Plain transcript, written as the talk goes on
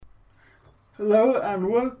Hello and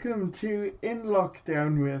welcome to In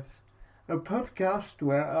Lockdown With, a podcast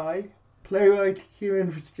where I, playwright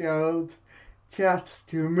Kieran Fitzgerald, chats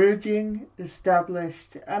to emerging,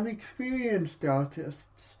 established and experienced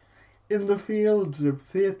artists in the fields of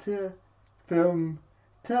theatre, film,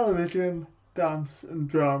 television, dance and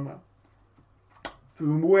drama,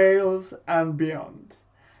 from Wales and beyond,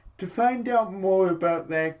 to find out more about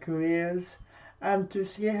their careers and to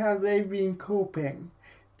see how they've been coping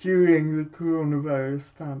during the coronavirus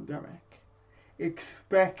pandemic.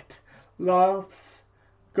 Expect laughs,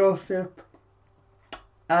 gossip,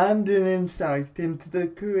 and an insight into the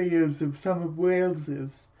careers of some of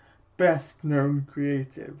Wales's best-known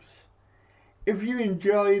creatives. If you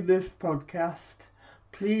enjoy this podcast,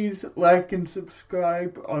 please like and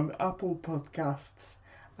subscribe on Apple Podcasts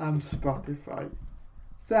and Spotify.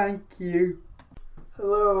 Thank you.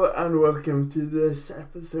 Hello and welcome to this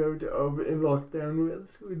episode of In Lockdown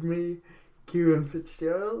with me, Kieran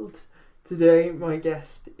Fitzgerald. Today my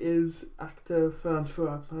guest is actor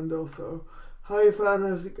Francois Pandolfo. Hi Fran,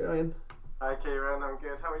 how's it going? Hi Kieran, I'm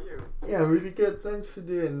good. How are you? Yeah, really good. Thanks for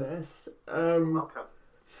doing this. Welcome.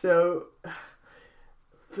 So,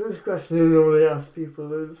 first question I normally ask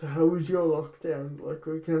people is, how was your lockdown? Like,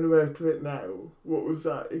 we're kind of out of it now. What was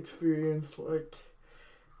that experience like?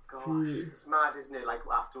 Gosh, it's mad, isn't it? Like,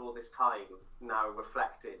 after all this time, now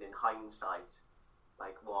reflected in hindsight,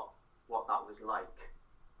 like what that was like.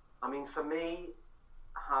 I mean, for me,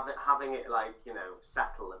 having it like, you know,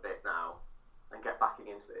 settle a bit now and get back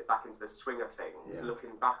into the swing of things,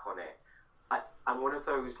 looking back on it, I'm one of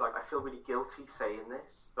those, like, I feel really guilty saying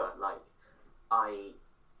this, but like, I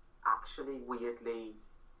actually weirdly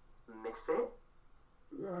miss it.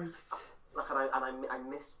 Right. Like, and I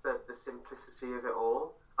miss the simplicity of it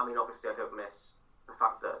all. I mean, obviously, I don't miss the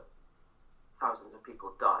fact that thousands of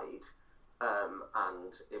people died,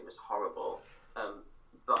 and it was horrible.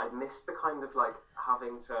 But I miss the kind of like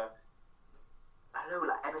having to, I don't know,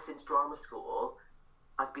 like ever since drama school,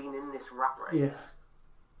 I've been in this rat race,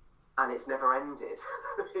 and it's never ended.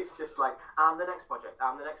 It's just like, and the next project,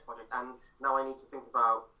 and now I need to think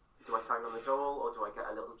about, do I sign on the dole or do I get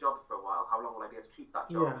a little job for a while? How long will I be able to keep that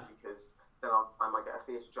job? Because then I might get a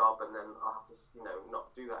theatre job and then I'll have to, you know,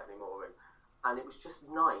 not do that anymore. And it was just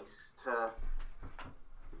nice to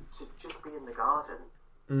just be in the garden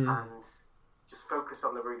and just focus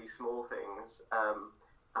on the really small things.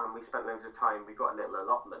 And we spent loads of time. We got a little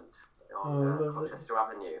allotment on Colchester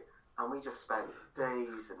Avenue, and we just spent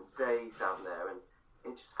days and days down there, and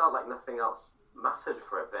it just felt like nothing else mattered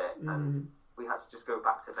for a bit. And we had to just go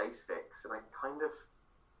back to basics. And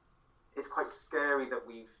it's quite scary that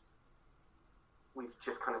we've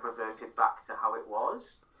just kind of reverted back to how it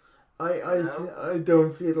was. I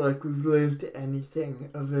don't feel like we've learned anything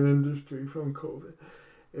as an industry from COVID.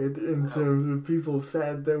 In terms of, people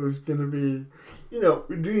said there was going to be, you know,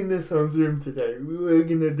 we're doing this on Zoom today. We were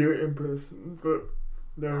going to do it in person, but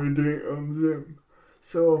now we're doing it on Zoom.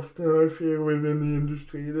 So often I feel within the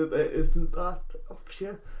industry that there isn't that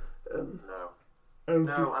option. And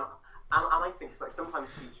I think it's like sometimes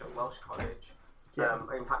teach at Welsh College.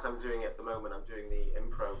 In fact, I'm doing it at the moment. I'm doing the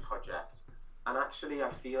improv project, and actually, I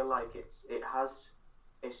feel like it's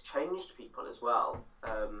changed people as well,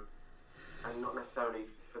 and not necessarily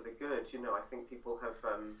for the good. You know, I think people have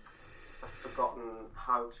forgotten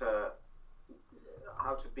how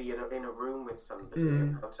to be in a room with somebody.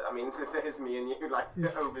 And how to, I mean, there's me and you like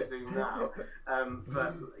over Zoom now,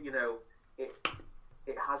 but you know,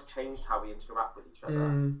 it has changed how we interact with each other,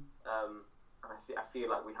 and I feel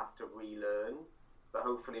like we have to relearn. But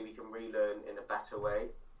hopefully we can relearn in a better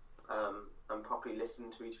way, and properly listen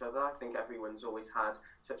to each other. I think everyone's always had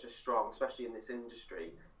such a strong, especially in this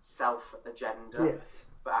industry, self-agenda. Yes.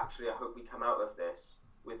 But actually I hope we come out of this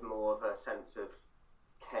with more of a sense of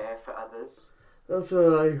care for others. That's what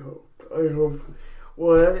I hope.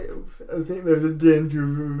 Well, I think there's a danger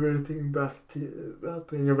of reverting back to that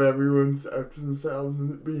thing of everyone's out for themselves and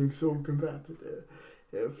it being so competitive.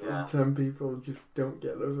 If some people just don't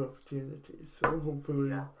get those opportunities, so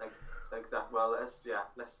hopefully. Exactly. Well, let's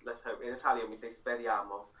hope. In Italian, we say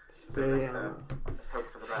speriamo. So let's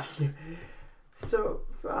hope for the best. So,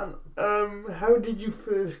 Fran, how did you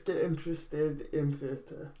first get interested in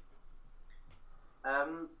theatre?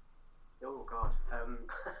 Oh God.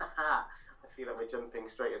 I feel like we're jumping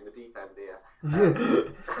straight in the deep end here.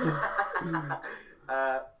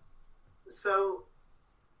 So,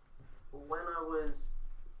 when I was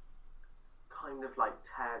kind of like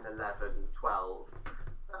 10, 11, 12,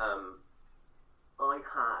 I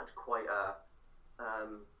had quite a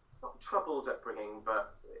not troubled upbringing,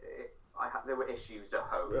 but there were issues at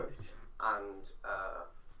home, and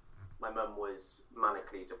my mum was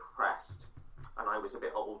manically depressed, and I was a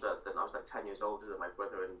bit older than, I was like 10 years older than my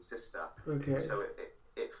brother and sister. Okay. So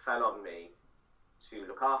it fell on me to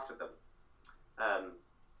look after them,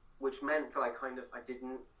 which meant that I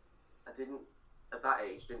didn't at that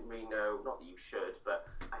age, didn't really know, not that you should, but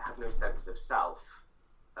I had no sense of self,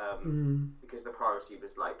 because the priority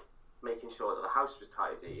was like making sure that the house was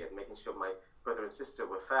tidy and making sure my brother and sister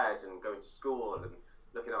were fed and going to school and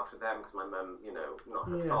looking after them, because my mum, you know, not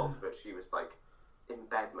her fault, but she was like in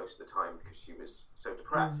bed most of the time because she was so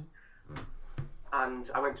depressed. And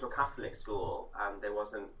I went to a Catholic school, and there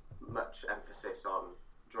wasn't much emphasis on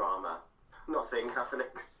drama. I'm not saying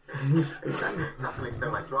Catholics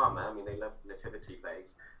don't like drama. I mean, they love nativity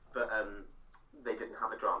plays, but they didn't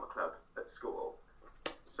have a drama club at school.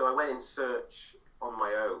 So I went in search on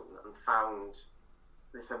my own and found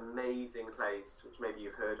this amazing place, which maybe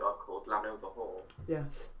you've heard of, called Llanover Hall.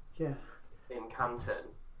 Yes. Yeah. In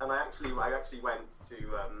Canton, and I actually went to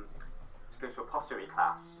go to a pottery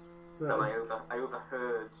class, right. And I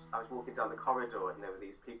overheard. I was walking down the corridor, and there were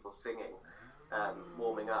these people singing,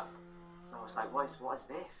 warming up. And I was like, what is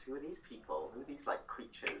this? Who are these people? Who are these like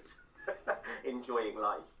creatures enjoying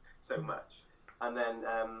life so much? And then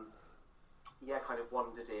kind of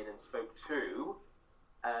wandered in and spoke to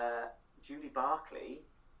Julie Barclay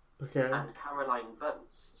and Caroline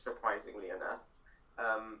Bunce, surprisingly enough,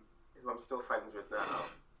 who I'm still friends with now.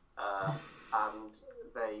 And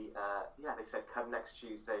they said, come next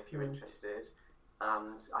Tuesday if you're interested.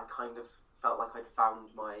 And I kind of felt like I'd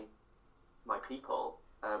found my people.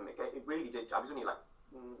 It really did. I was only like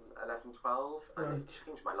 11, 12, and it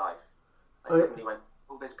changed my life. I suddenly went,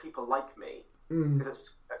 oh, there's people like me.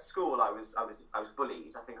 Because at school I was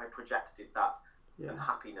bullied. I think I projected that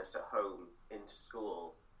unhappiness at home into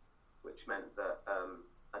school, which meant that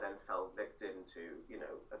I then fell victim to, you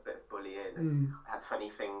know, a bit of bullying, and I had funny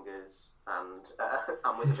fingers, and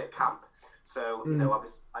was a bit camp. So you know, I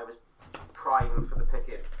was primed for the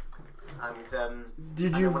picking. And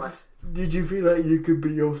did you feel like you could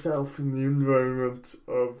be yourself in the environment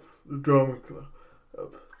of the drama club?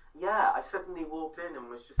 Yeah, I suddenly walked in and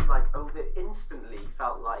was just like, it instantly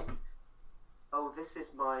felt like, this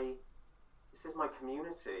is my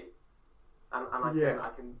community, and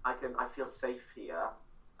I feel safe here,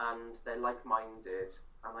 and they're like-minded,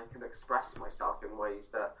 and I can express myself in ways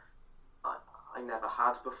that I never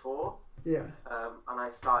had before. Yeah. And I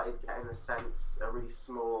started getting a really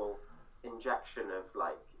small injection of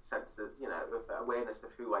like senses, you know, awareness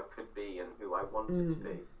of who I could be and who I wanted to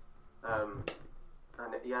be.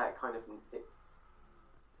 And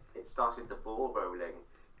it started the ball rolling,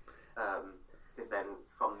 because then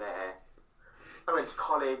from there I went to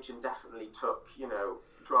college and definitely took, you know,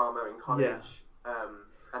 drama in college,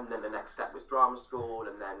 and then the next step was drama school,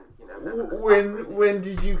 and then, you know, when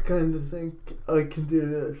did you kind of think, I can do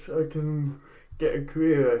this, I can get a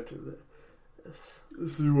career out of this,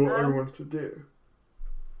 this is what I want to do?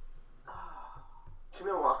 Do you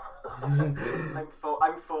know what?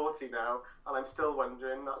 I'm 40 now, and I'm still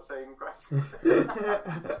wondering that same question.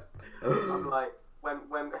 I'm like, when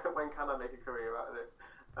can I make a career out of this?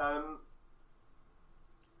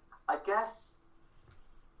 I guess,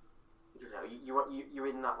 you know, you're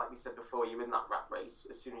in that, like we said before, you're in that rat race.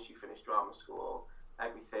 As soon as you finish drama school,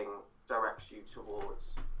 everything directs you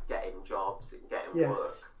towards getting jobs and getting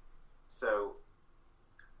work. So,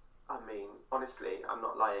 I mean, honestly, I'm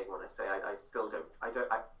not lying when I say I still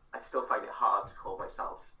find it hard to call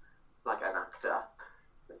myself like an actor,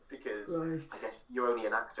 because I guess you're only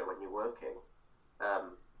an actor when you're working.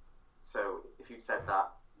 So if you'd said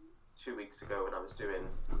that 2 weeks ago when I was doing,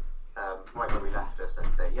 right when we left us, I'd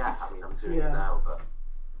say, I mean, I'm doing it now, but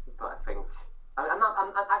I think, and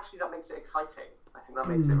actually that makes it exciting. I think that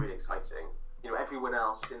makes it really exciting. You know, everyone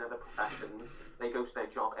else in other professions, they go to their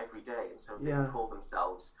job every day, and so they can call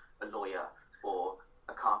themselves a lawyer or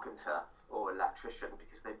a carpenter or electrician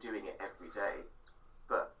because they're doing it every day.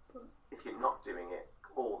 But if you're not doing it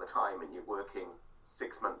all the time and you're working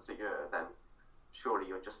 6 months a year, then surely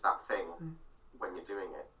you're just that thing when you're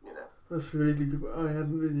doing it, you know. That's really good. I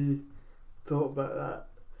hadn't really thought about that.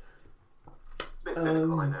 It's a bit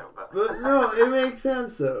cynical, I know, but no, it makes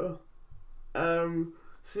sense though.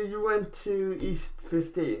 So you went to East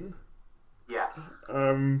 15. Yes.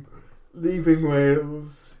 Leaving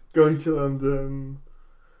Wales, going to London.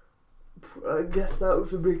 I guess that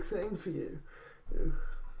was a big thing for you.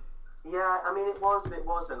 Yeah, I mean, it wasn't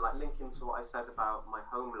like linking to what I said about my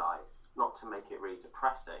home life, not to make it really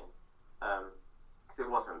depressing, because it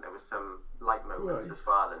wasn't. There was some light moments as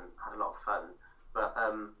well, and had a lot of fun. But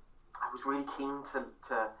I was really keen to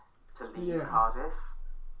leave Cardiff,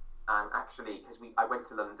 and actually, because I went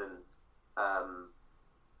to London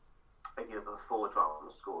a year before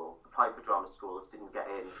drama school, applied for drama schools, didn't get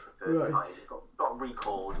in the first time, got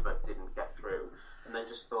recalled but didn't get through, and then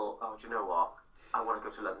just thought, oh, do you know what? I want to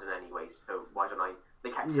go to London anyway, so why don't I? They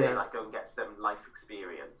kept saying, like, go and get some life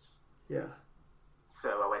experience. Yeah.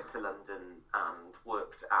 So I went to London and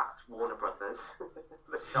worked at Warner Brothers,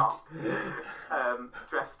 the shop,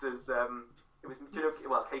 dressed as, it was, do you know,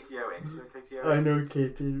 well, Katie Owen. Do you know Katie Owen? I know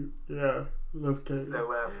Katie, yeah, love Katie.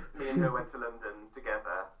 So me and her went to London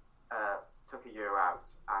together, took a year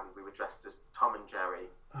out, and we were dressed as Tom and Jerry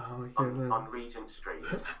on Regent Street.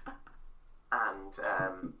 And,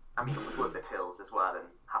 I mean, we worked the tills as well and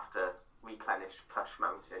have to replenish Plush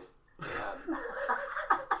Mountain.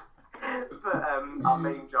 But our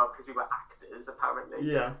main job, because we were actors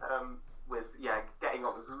apparently, was getting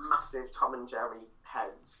on those massive Tom and Jerry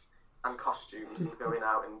heads and costumes and going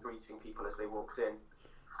out and greeting people as they walked in.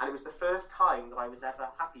 And it was the first time that I was ever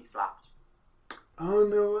happy slapped. Oh,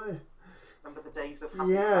 no way. Remember the days of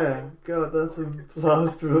happy slapping? God, that's a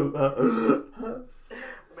plaster. I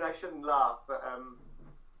mean, I shouldn't laugh, but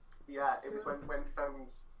it was when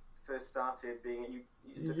phones first started being, you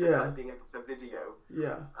used to just like being able to video.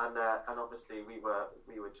 Yeah. And obviously we were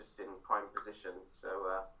just in prime position,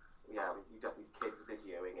 so you'd have these kids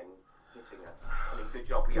videoing and hitting us. I mean, good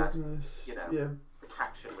job we had,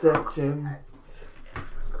 protection with our massive heads.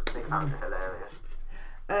 They found it hilarious.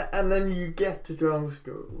 And then you get to drama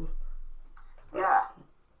school. Yeah.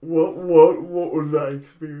 What was that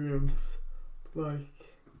experience like?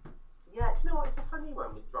 Yeah, do you know what? It's a funny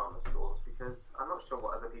one with drama schools because I'm not sure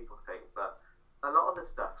what other people think, but a lot of the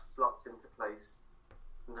stuff slots into place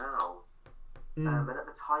now. And at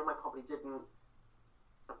the time, I probably didn't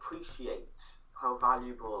appreciate how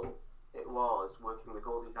valuable it was working with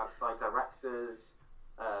all these outside directors,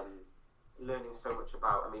 learning so much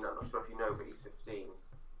about. I mean, I'm not sure if you know, but E15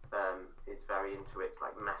 is very into its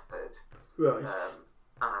like method, right?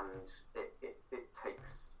 And it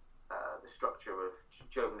takes the structure of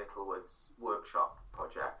Joe Littlewood's workshop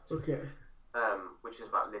project, which is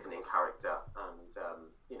about living in character and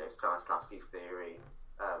Stanislavski's theory,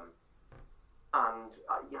 and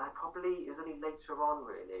it was only later on,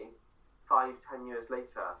 really, 5-10 years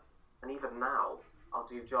later, and even now I'll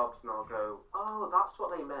do jobs and I'll go, oh, that's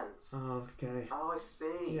what they meant. Oh, okay. Oh, I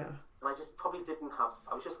see. Yeah. And I just probably didn't have.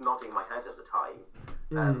 I was just nodding my head at the time.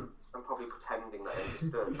 And probably pretending that I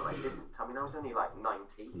understood, but I didn't. I mean, I was only like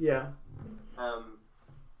 19. Yeah.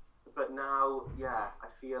 But now, I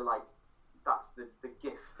feel like that's the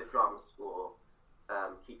gift that drama school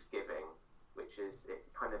keeps giving, which is it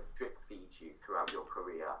kind of drip feeds you throughout your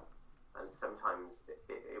career, and sometimes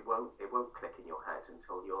it won't click in your head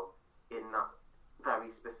until you're in that very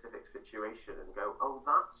specific situation and go, oh,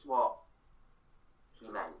 that's what he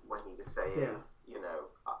meant when he was saying,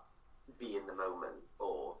 be in the moment,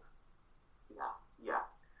 or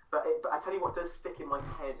But I tell you what does stick in my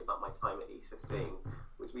head about my time at E15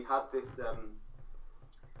 was we had this. I'm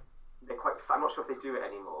not sure if they do it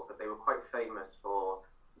anymore, but they were quite famous for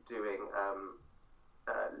doing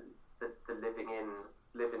the living in.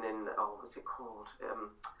 Oh, what was it called?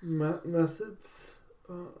 Methods.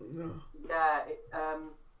 No. Yeah,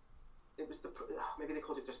 it was maybe they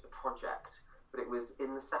called it just the project, but it was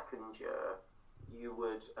in the second year. You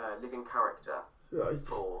would live in character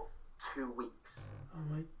for 2 weeks. Oh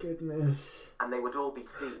my goodness. And they would all be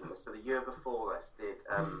themed. So the year before us did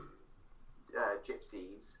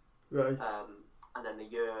gypsies. Right. And then the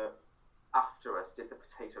year after us did the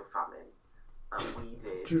potato famine. And we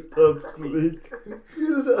did... That's bleak.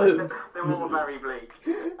 They were all very bleak.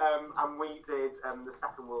 And we did the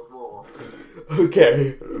Second World War.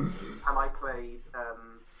 Okay. And I played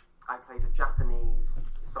a Japanese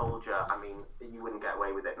soldier. I mean, you wouldn't get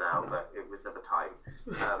away with it now, but it was at the time.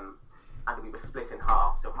 And we were split in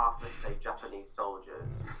half, so half of us played Japanese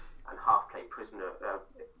soldiers and half played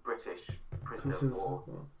British prisoner of war.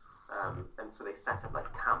 And so they set up like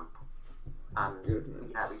a camp, and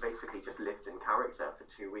we basically just lived in character for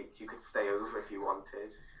 2 weeks. You could stay over if you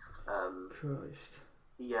wanted. Christ.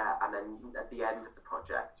 Yeah, and then at the end of the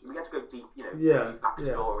project, we had to go deep, deep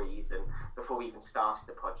backstories, and before we even started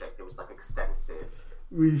the project, there was like extensive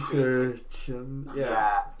research and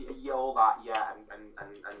all that,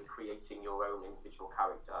 and creating your own individual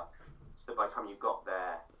character. So that by the time you got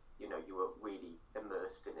there, you were really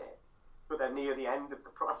immersed in it. But then near the end of the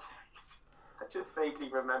project, I just vaguely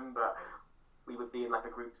remember we would be in like a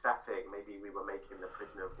group setting. Maybe we were making the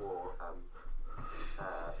prisoner of war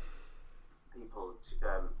people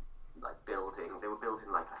like building. They were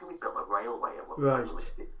building I think we built a railway at one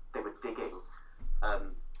point. They were digging.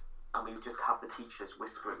 And we would just have the teachers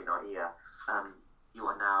whispering in our ear, you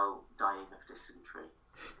are now dying have dysentery.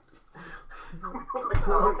 Like,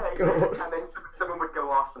 oh, okay. And then someone would go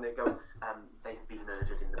off and they'd go, they've been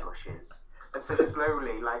murdered in the bushes. And so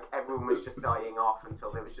slowly, like, everyone was just dying off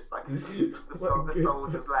until there was just like the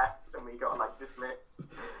soldiers left and we got like dismissed.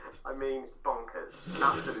 I mean, bonkers,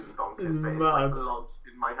 absolutely bonkers, but it's like lodged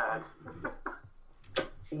in my head.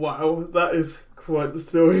 Wow, that is quite the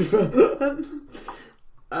story.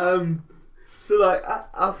 So like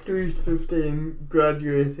after East 15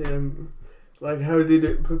 graduating, like how did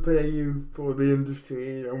it prepare you for the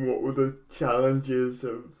industry, and what were the challenges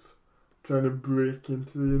of trying to break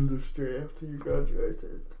into the industry after you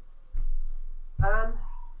graduated?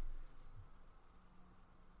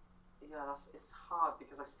 It's hard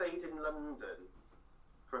because I stayed in London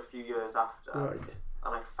for a few years after, right.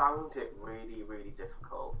 And I found it really, really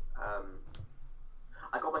difficult.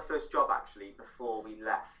 I got my first job actually before we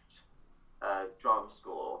left drama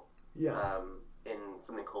school. Yeah. In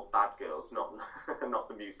something called Bad Girls, not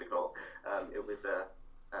the musical. It was a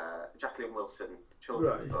Jacqueline Wilson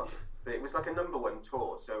children's book, but it was like a #1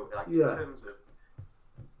 tour. So like in terms of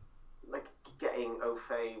like getting au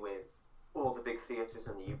fait with all the big theatres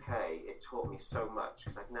in the UK, it taught me so much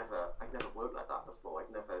because I'd never worked like that before. I'd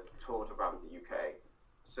never toured around the UK.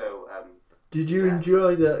 So did you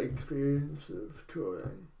enjoy that experience of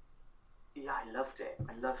touring? Yeah, I loved it.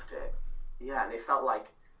 Yeah, and it felt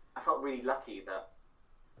like I felt really lucky that,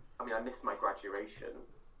 I mean, I missed my graduation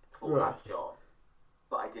for that job,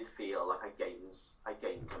 but I did feel like I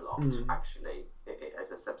gained a lot actually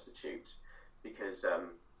as a substitute, because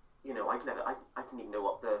you know, I didn't even know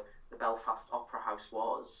what the Belfast Opera House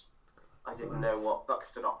was. I didn't know what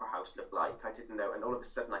Buxton Opera House looked like. I didn't know, and all of a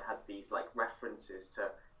sudden I had these like references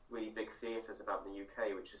to really big theatres about the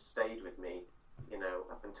UK, which has stayed with me, you know,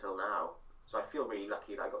 up until now. So I feel really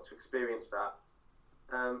lucky that I got to experience that.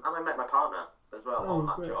 And I met my partner as well on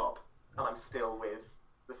that job, and I'm still with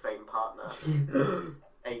the same partner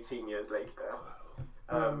 18 years later.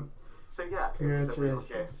 So yeah, it was a real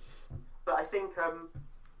gift. But I think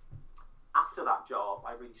after that job,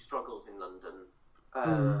 I really struggled in London,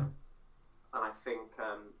 and I think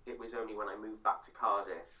it was only when I moved back to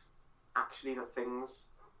Cardiff, actually, that things,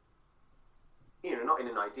 you know, not in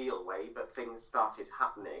an ideal way, but things started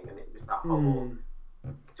happening, and it was that whole.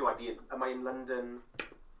 Am I in London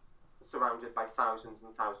surrounded by thousands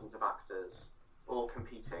and thousands of actors all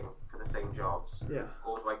competing for the same jobs? Yeah.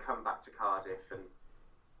 Or do I come back to Cardiff and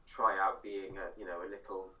try out being a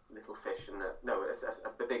little fish in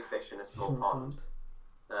a big fish in a small pond,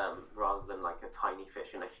 rather than like a tiny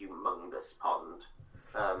fish in a humongous pond?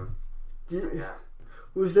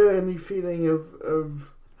 Was there any feeling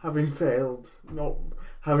of having failed, not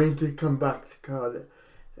having to come back to Cardiff?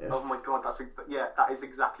 Yeah. Oh my god, that is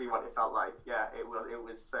exactly what it felt like. Yeah, it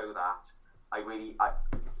was so that I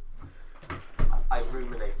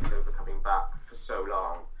ruminated over coming back for so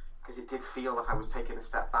long, because it did feel like I was taking a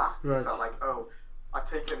step back. Right. It felt like, oh, I've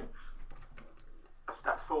taken a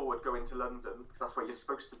step forward going to London, because that's where you're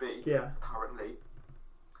supposed to be, apparently.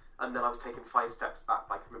 And then I was taking 5 steps back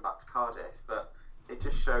by coming back to Cardiff. But it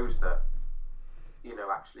just shows that, you know,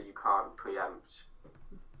 actually you can't preempt.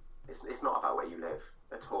 It's not about where you live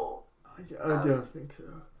at all. I don't think so.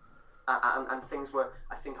 And things were,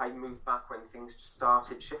 I think I moved back when things just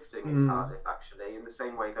started shifting in Cardiff, actually, in the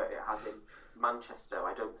same way that it has in Manchester.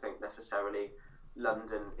 I don't think necessarily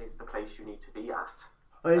London is the place you need to be at.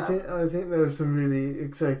 I think there are some really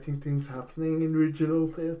exciting things happening in regional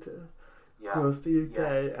theatre across the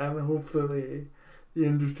UK, and hopefully the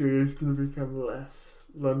industry is going to become less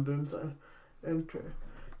London's entry.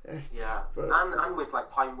 And with like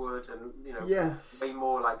Pinewood and, you know, way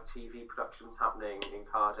more like TV productions happening in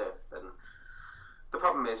Cardiff. And the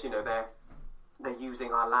problem is, you know, they're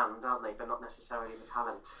using our land, aren't they? They're not necessarily the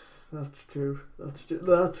talent. That's true.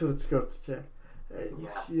 That's what's got to check.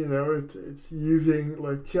 You know, it's using,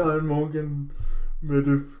 like Sharon Morgan made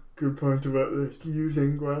a good point about this,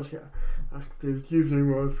 using Welsh actors, using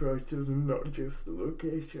Welsh writers, and not just the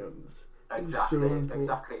locations.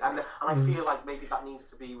 Exactly. And I feel like maybe that needs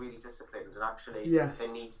to be really disciplined, and actually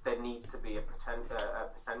there needs to be a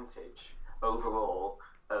percentage overall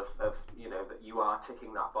of you know, that you are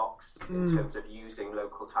ticking that box in terms of using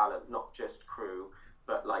local talent, not just crew,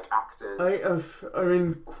 but like actors. I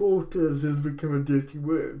mean, quotas has become a dirty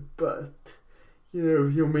word, but you know,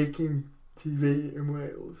 if you're making TV in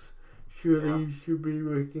Wales, surely you should be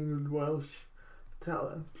working with Welsh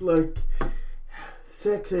talent, like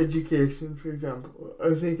Sex Education, for example.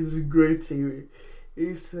 I think it's a great series. I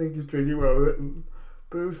used to think it's really well written,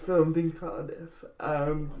 but it was filmed in Cardiff,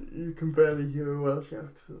 and you can barely hear a Welsh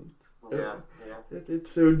accent. Yeah.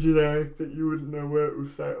 It's so generic that you wouldn't know where it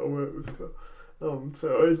was set or where it was from.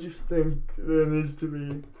 So I just think there needs to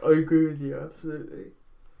be. I agree with you absolutely.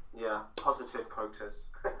 Yeah, positive quotas.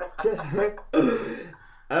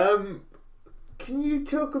 Can you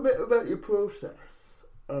talk a bit about your process?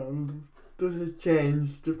 Does it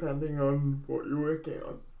change depending on what you're working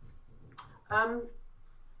on?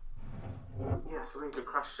 Yeah, it's a really good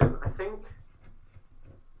question. I think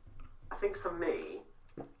for me,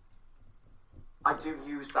 I do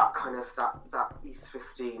use that kind of that East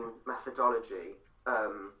 15 methodology,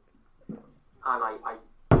 and I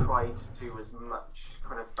try to do as much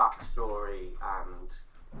kind of backstory and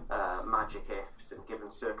magic ifs and given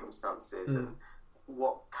circumstances and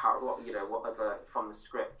what other from the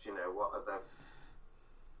script, what other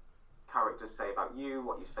characters say about you,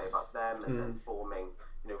 what you say about them, and then forming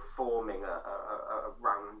a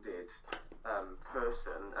rounded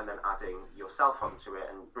person, and then adding yourself onto it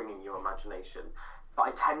and bringing your imagination. But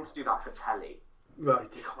I tend to do that for telly, right?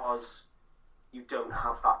 Because you don't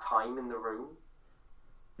have that time in the room.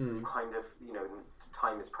 You kind of,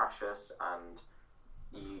 time is precious, and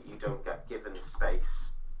you don't get given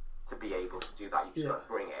space to be able to do that. You just got to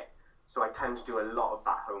bring it. So I tend to do a lot of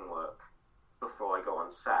that homework before I go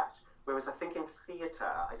on set. Whereas I think in theatre,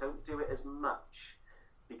 I don't do it as much,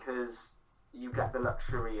 because you get the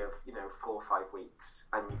luxury of 4 or 5 weeks,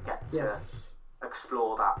 and you get to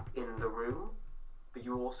explore that in the room. But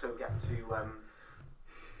you also get to,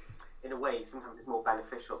 in a way, sometimes it's more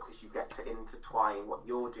beneficial because you get to intertwine what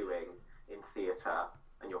you're doing in theatre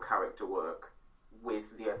and your character work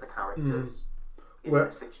with the other characters in the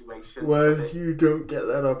situation. Whereas you don't get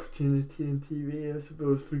that opportunity in TV, I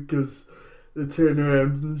suppose, because the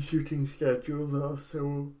turnaround and the shooting schedules are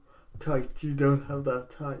so tight, you don't have that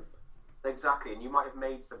time. Exactly, and you might have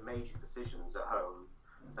made some major decisions at home,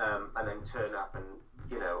 and then turn up and,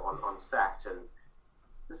 on set, and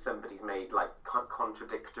somebody's made like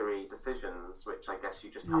contradictory decisions, which I guess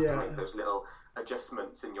you just have to make those little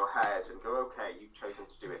adjustments in your head and go, okay, you've chosen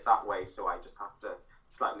to do it that way, so I just have to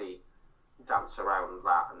slightly dance around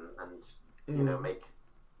that and make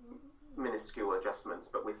minuscule adjustments.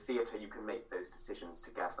 But with theatre, you can make those decisions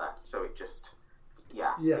together, so it just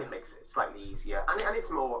it makes it slightly easier, and it's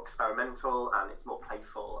more experimental and it's more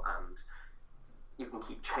playful, and you can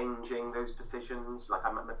keep changing those decisions. Like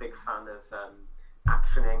I'm a big fan of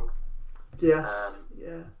actioning,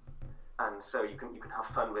 and so you can have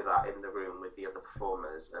fun with that in the room with the other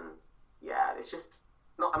performers, and it's just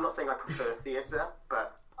not. I'm not saying I prefer theatre,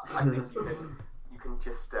 but I think you can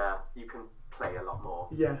just you can play a lot more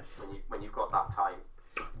when you've got that time.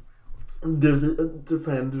 Does it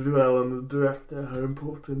depend as well on the director? How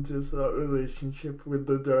important is that relationship with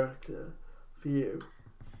the director for you?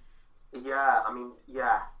 Yeah,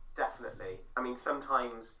 definitely. I mean,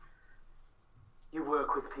 sometimes you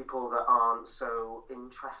work with people that aren't so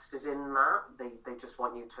interested in that. They just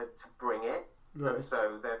want you to bring it. Right. And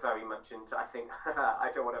so they're very much into, I think,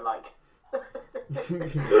 I don't want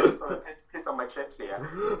to piss on my chips here.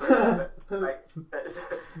 But,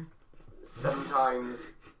 sometimes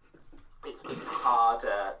it's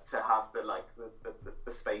harder to have the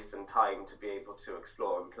space and time to be able to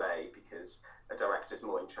explore and play, because a director's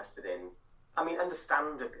more interested in,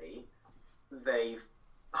 understandably, they've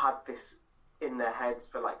had this in their heads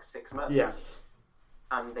for 6 months,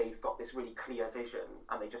 and they've got this really clear vision,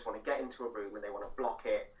 and they just want to get into a room and they want to block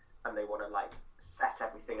it, and they want to set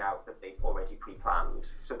everything out that they've already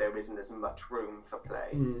pre-planned, so there isn't as much room for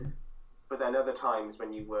play. But then other times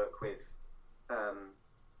when you work with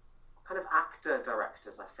kind of actor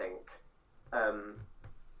directors, I think,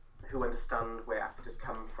 who understand where actors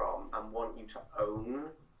come from and want you to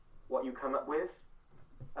own what you come up with,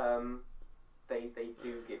 they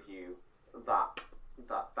do give you that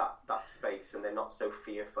space, and they're not so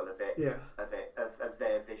fearful of it, of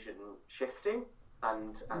their vision shifting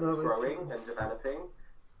and growing and developing.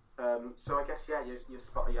 So I guess you're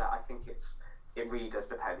spot. I think it really does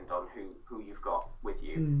depend on who you've got with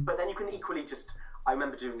you. But then you can equally just. I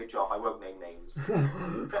remember doing a job. I won't name names,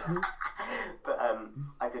 but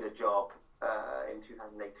I did a job in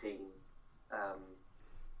 2018,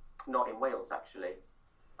 not in Wales actually,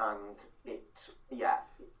 and the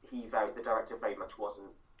director very much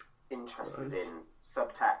wasn't interested in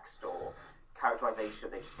subtext or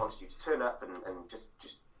characterization. They just wanted you to turn up and just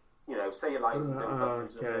say your lines and don't bump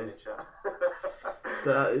into the furniture.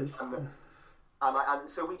 That is. And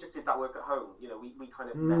so we just did that work at home. We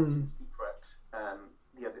kind of met in secret,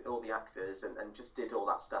 all the actors, and just did all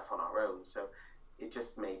that stuff on our own. So it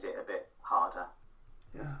just made it a bit harder.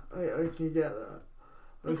 Yeah, I can get that.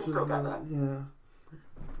 You can still get that. Yeah.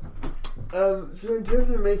 So in terms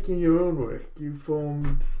of making your own work, you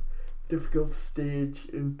formed Difficult Stage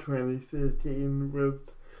in 2013 with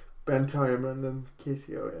Ben Tyman and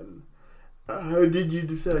Katie Owen. How did you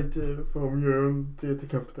decide to form your own theatre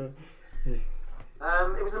company?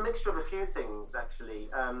 It was a mixture of a few things, actually.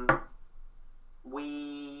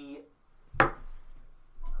 Me,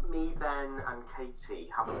 Ben, and Katie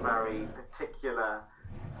have a very particular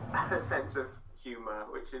sense of humour,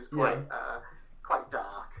 which is quite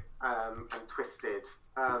dark and twisted,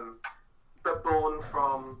 but born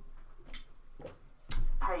from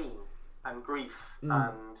pain and grief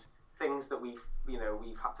and things that we've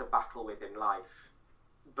had to battle with in life,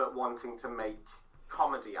 but wanting to make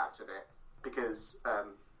comedy out of it because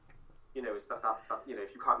it's that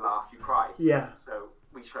if you can't laugh, you cry. Yeah. So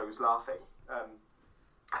we chose laughing,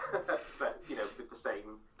 but with the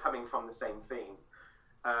same, coming from the same theme.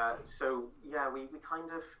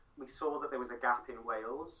 We saw that there was a gap in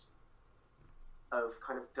Wales of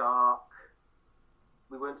kind of dark.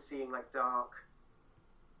 We weren't seeing like dark,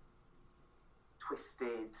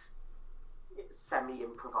 twisted,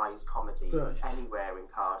 semi-improvised comedies anywhere in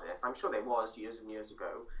Cardiff. I'm sure there was years and years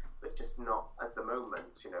ago, but just not at the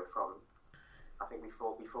moment. I think we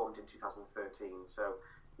formed in 2013, so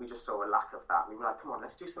we just saw a lack of that. We were like, come on,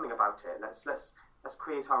 let's do something about it. Let's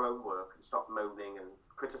create our own work and stop moaning and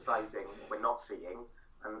criticising what we're not seeing,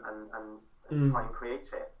 and try and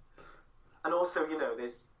create it. And also,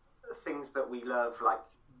 there's things that we love, like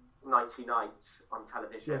Nighty Night on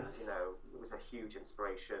television. Yeah. It was a huge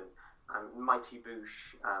inspiration, and Mighty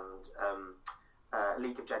Boosh and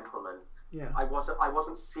League of Gentlemen. Yeah. I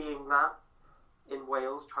wasn't seeing that in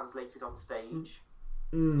Wales translated on stage.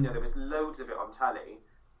 There was loads of it on telly,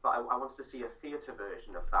 but I wanted to see a theatre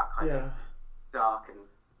version of that kind of dark and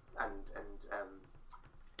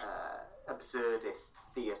absurdist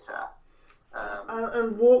theatre.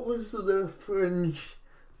 And what was the fringe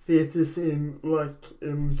theatre scene like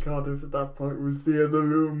in Cardiff at that point? Was the other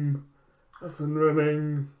room up and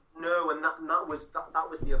running? No, and that was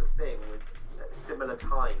the other thing, was at a similar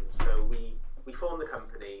time. So we formed the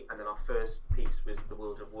company, and then our first piece was The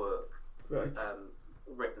World of Work,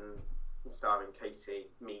 written and starring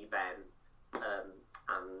Katie, me, Ben,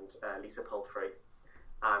 and Lisa Palfrey,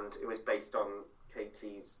 and it was based on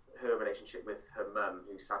her relationship with her mum,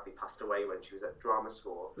 who sadly passed away when she was at drama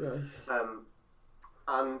school.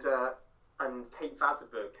 And Kate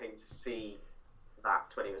Vasberg came to see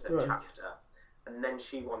that when it was a chapter, and then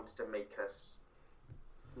she wanted to make us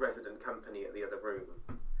resident company at the other room.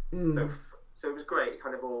 So it was great. It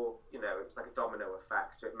kind of all, it was like a domino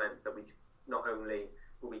effect. So it meant that we not only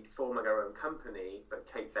were we forming our own company, but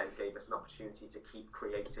Kate then gave us an opportunity to keep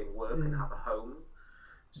creating work and have a home.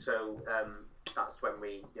 So that's when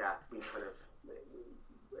we kind of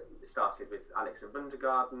started with Alex and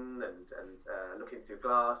Wundergarten and Looking Through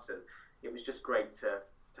Glass, and it was just great to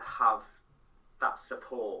have that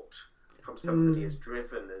support from somebody as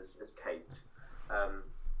driven as Kate,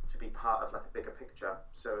 to be part of like a bigger picture.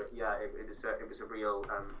 So it was a real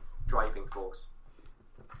driving force.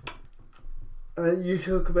 You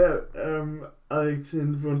talk about Alex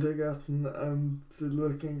and Wundergarten and the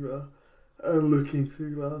Looking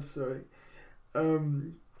Through Glass. Sorry.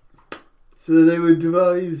 So they were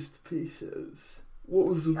devised pieces. What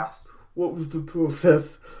was the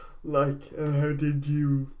process like, and how did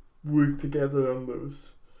you work together on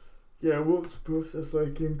those? Yeah, what was the process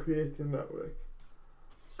like in creating that work?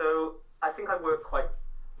 So I think I work quite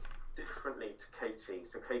differently to Katie.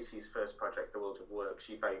 So Katie's first project, The World of Work,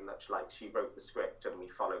 she very much she wrote the script and we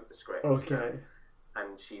followed the script. Okay.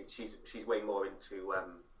 And she's way more into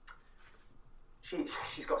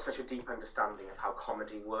she's got such a deep understanding of how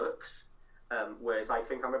comedy works. Whereas I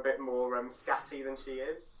think I'm a bit more scatty than she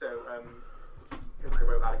is. So because I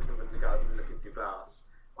wrote Alex and Wundergarten and Looking Through Glass,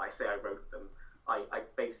 I say I wrote them. I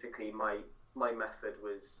basically my method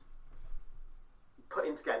was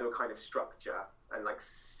putting together a kind of structure and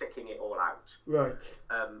sicking it all out. Right.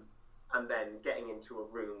 And then getting into a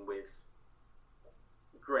room with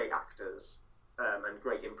great actors and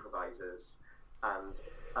great improvisers, and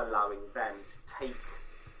allowing them to take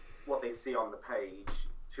what they see on the page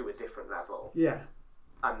to a different level. Yeah.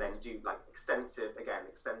 And then do extensive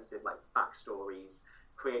backstories,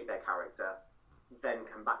 create their character, then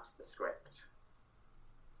come back to the script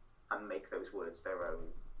and make those words their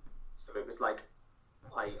own. So it was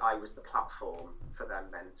I was the platform for them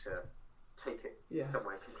then to take it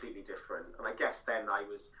somewhere completely different. And I guess then I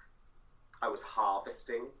was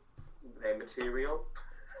harvesting their material,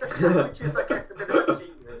 which is I guess a bit of a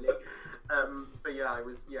cheat really. But I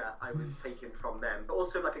was taken from them. But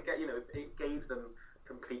also it gave them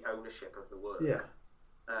complete ownership of the work. Yeah.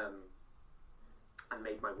 and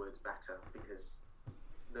made my words better, because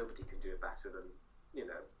nobody can do it better than, you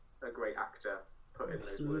know, a great actor putting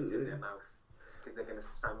those words in their mouth, because they're going to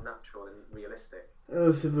sound natural and realistic.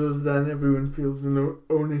 I suppose then everyone feels an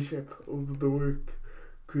ownership over the work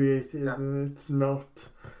created, and it's not,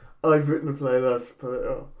 I've written a play, let's put it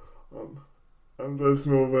on. And there's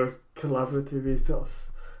more of a collaborative ethos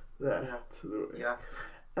there. Yeah.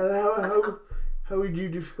 And how would you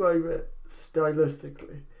describe it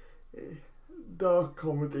stylistically? Dark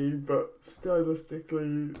comedy, but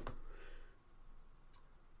stylistically...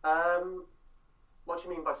 what do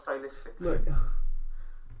you mean by stylistically? Like,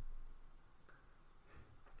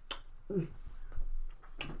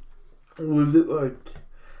 was it like...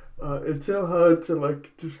 it's so hard to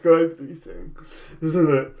like describe these things, isn't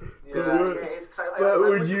it? Yeah, it is.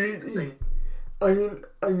 Would you? I mean,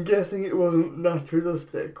 I'm guessing it wasn't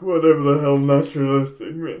naturalistic, whatever the hell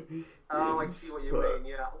naturalistic means. Oh, I see what you mean.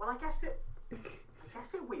 Yeah. Well, I guess it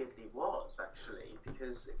weirdly was, actually,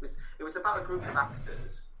 because it was about a group of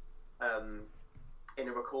actors in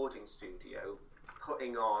a recording studio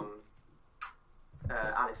putting on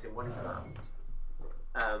Alice in Wonderland.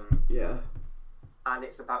 Yeah. And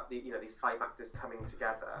it's about these 5 actors coming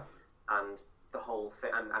together, and the whole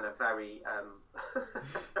thing, and a very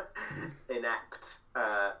inept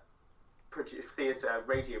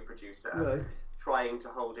radio producer trying to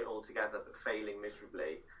hold it all together but failing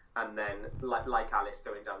miserably, and then like Alice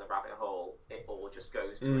going down the rabbit hole, it all just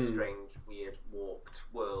goes to a strange, weird, warped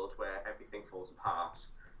world where everything falls apart,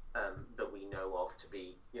 that we know of to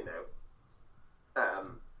be, you know,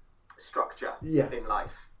 structure in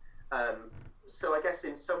life. So I guess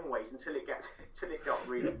in some ways, until it got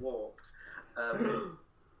really warped,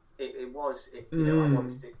 it was I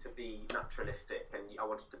wanted it to be naturalistic, and I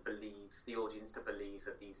wanted the audience to believe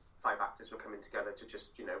that these 5 actors were coming together to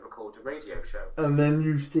just, you know, record a radio show. And then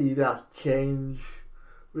you see that change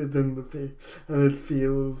within the piece, and it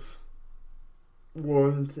feels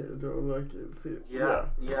warranted, or like it feels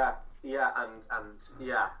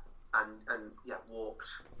warped,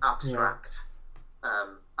 abstract.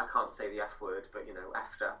 I can't say the F word, but, you know,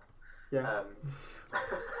 effed up. Yeah.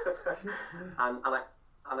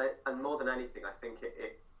 And more than anything, I think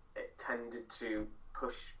it tended to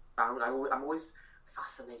push bound. I'm always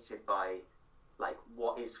fascinated by, like,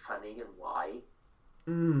 what is funny and why.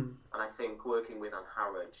 And I think working with Anne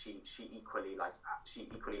Harrod, she equally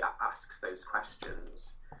asks those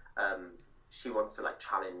questions. She wants to, like,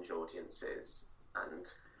 challenge audiences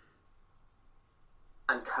and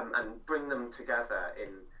come and bring them together in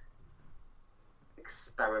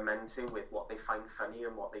experimenting with what they find funny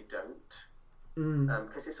and what they don't.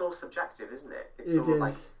 Because it's all subjective, isn't it? It's all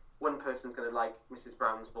like, one person's going to like Mrs.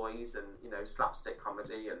 Brown's Boys and, you know, slapstick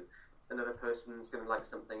comedy, and another person's going to like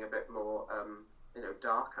something a bit more, you know,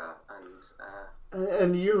 darker.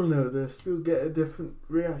 And you'll know this. You'll get a different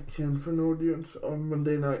reaction from an audience on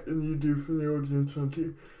Monday night than you do from the audience on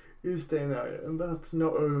Tuesday night, and that's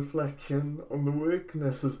not a reflection on the work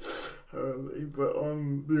necessarily, but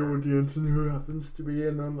on the audience and who happens to be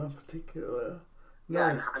in on that particular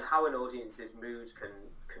night. And how an audience's mood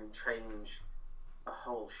can change a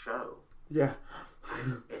whole show. Yeah.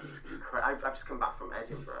 It's I've just come back from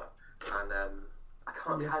Edinburgh, and I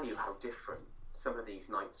can't tell you how different some of these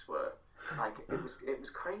nights were. Like, it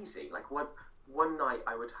was crazy. Like, one night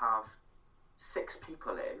I would have 6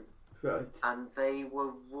 people in. Right. And they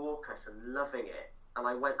were raucous and loving it. And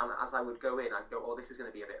I went, and as I would go in, I'd go, oh, this is going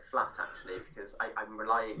to be a bit flat, actually, because I'm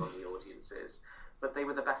relying on the audiences. But they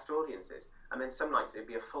were the best audiences. And then some nights it'd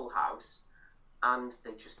be a full house, and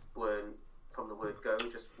they just weren't, from the word go,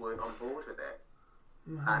 just weren't on board with it.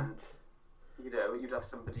 Right. And, you know, you'd have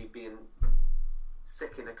somebody being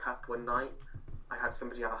sick in a cup one night. I had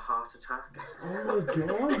somebody have a heart attack. Oh, my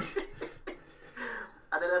God.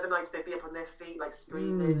 And then other nights they'd be up on their feet, like,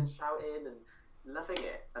 screaming and shouting and loving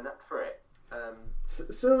it and up for it.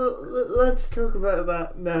 So let's talk about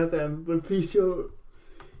that now then. The piece you're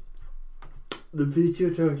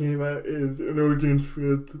talking about is An Audience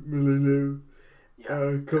with Millie Lou,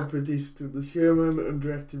 co-produced with The Sherman and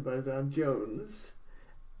directed by Dan Jones.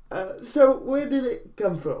 So where did it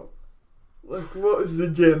come from? Like, what was the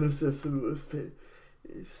genesis of this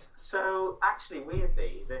piece? So, actually,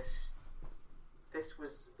 weirdly, this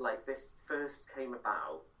first came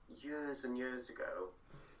about years and years ago.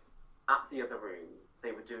 At the Other Room,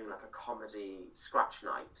 they were doing, like, a comedy scratch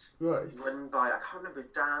night. Right. Run by, I can't remember, it was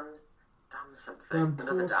Dan something. Dan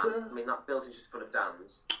Another Porter? Dan. I mean, that building's just full of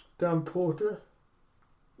Dans. Dan Porter?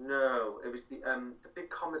 No, it was the big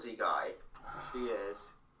comedy guy. He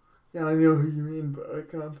is. Yeah, I know who you mean, but I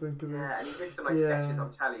can't think of it. Yeah, and he did some, like, sketches on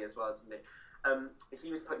telly as well, didn't he?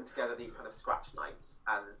 he was putting together these kind of scratch nights,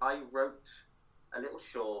 and I wrote a little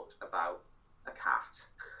short about a cat.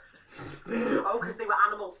 Oh, because they were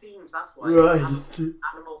animal themes, that's why. Right.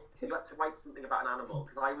 Animal, you had to write something about an animal,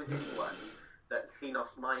 because I was in one that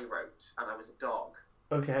Finos Mai wrote, and I was a dog.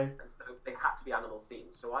 Okay. And so they had to be animal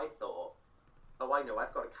themed. So I thought, oh, I know,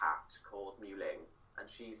 I've got a cat called Mewling, and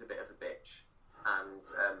she's a bit of a bitch. And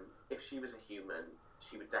if she was a human,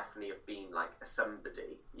 she would definitely have been like a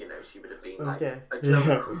somebody. You know, she would have been like a Joe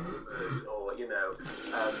Crawford, or, you know,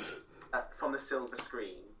 from the silver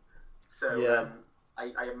screen. So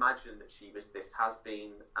I imagine that she was this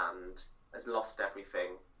has-been and has lost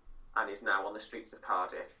everything and is now on the streets of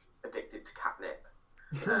Cardiff, addicted to catnip,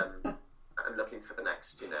 and looking for the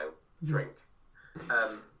next, you know, drink.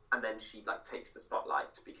 And then she like takes the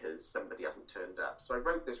spotlight because somebody hasn't turned up. So I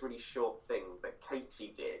wrote this really short thing that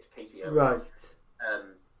Katie did, Katie Owen, Right.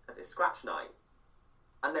 At this scratch night,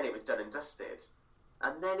 and then it was done and dusted.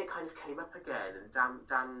 And then it kind of came up again, and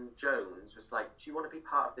Dan Jones was like, do you want to be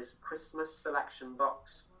part of this Christmas selection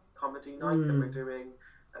box comedy night that we're doing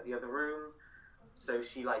at the other room? So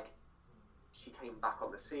she came back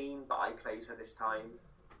on the scene, but I played her this time.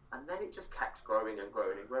 And then it just kept growing and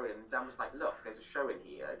growing and growing. And Dan was like, look, there's a show in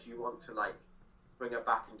here. Do you want to like bring her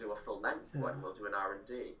back and do a full length one? We'll do an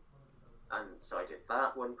R&D. And so I did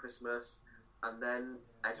that one Christmas. And then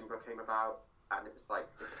Edinburgh came about. And it was like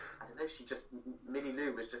this, I don't know, Millie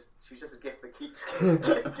Lou was just a gift that keeps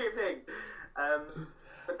giving.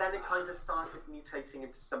 But then it kind of started mutating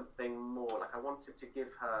into something more. Like I wanted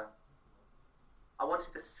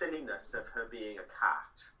the silliness of her being a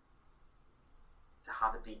cat to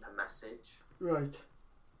have a deeper message. Right.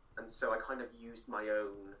 And so I kind of used my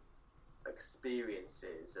own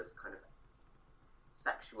experiences of kind of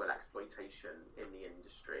sexual exploitation in the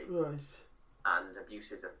industry. Right. And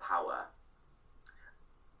abuses of power,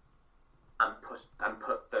 and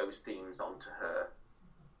put those themes onto her,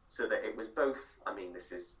 so that it was both, I mean,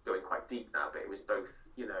 this is going quite deep now, but it was both,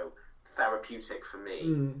 you know, therapeutic for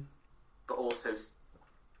me, but also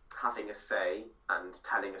having a say and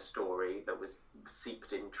telling a story that was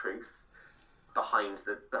seeped in truth behind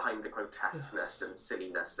the grotesqueness and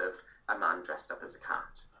silliness of a man dressed up as a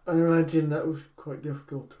cat. I imagine that was quite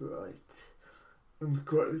difficult to write, and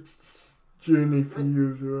quite a journey for you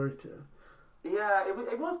as a writer. Yeah,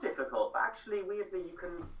 it was difficult, but actually, weirdly,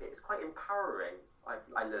 it's quite empowering,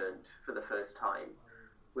 I learned for the first time,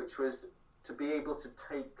 which was to be able to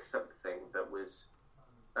take something that was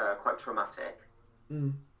quite traumatic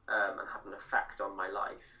and have an effect on my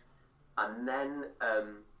life, and then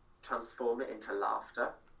transform it into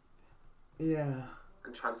laughter. Yeah.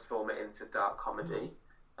 And transform it into dark comedy,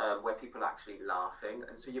 where people are actually laughing,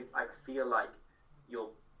 and so I feel like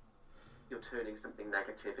you're turning something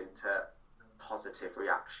negative into positive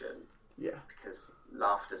reaction. Yeah. Because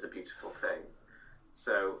laughter's a beautiful thing.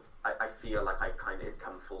 So I feel like it's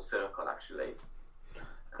come full circle actually.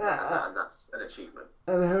 And that's an achievement.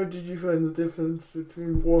 And how did you find the difference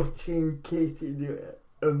between watching Katie do it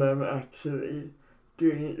and then actually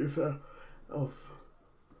doing it yourself?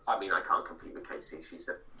 I mean, I can't compete with Casey. She's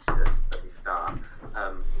a bloody star.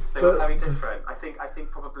 They were very different. I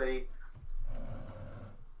think probably.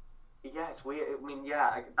 Yeah, it's weird. I mean,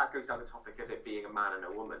 that goes down the topic of it being a man and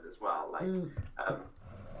a woman as well. Like, I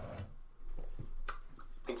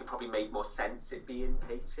think it probably made more sense it being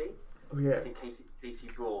Katie. Oh, yeah. I think Katie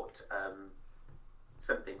brought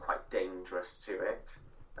something quite dangerous to it.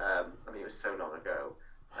 I mean, it was so long ago.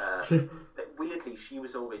 But weirdly, she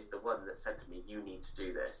was always the one that said to me, "You need to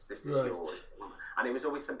do this. This is yours." And it was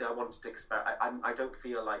always something I wanted to experiment. I don't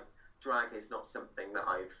feel like drag is not something that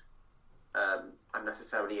I'm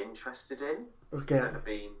necessarily interested in. Okay. It's never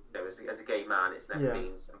been, you know, as a gay man, it's never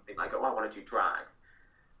been something like, oh, I want to do drag.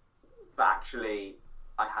 But actually,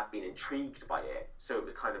 I have been intrigued by it. So it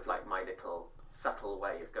was kind of like my little subtle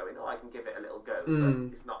way of going, oh, I can give it a little go.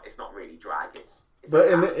 But it's not really drag. It's but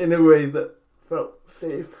in a way that felt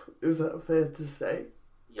safe. Is that fair to say?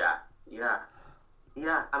 Yeah.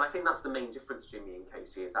 And I think that's the main difference between me and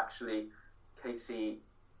Katie. Is actually Katie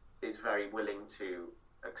is very willing to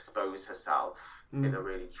expose herself in a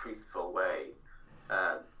really truthful way,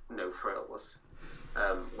 no frills.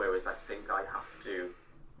 Whereas I think I have to,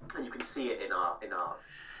 and you can see it in our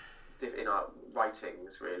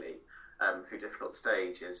writings really, through difficult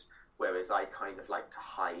stages. Whereas I kind of like to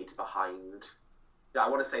hide behind. I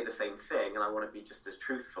want to say the same thing, and I want to be just as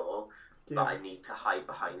truthful. But I need to hide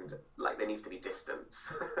behind, like, there needs to be distance.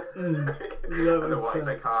 Otherwise,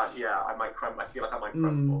 I can't. Yeah, I might crumble. I feel like I might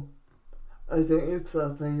crumble. I think it's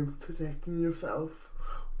that thing of protecting yourself,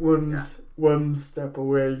 one step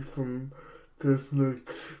away from personal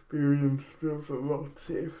experience feels a lot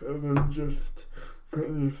safer than just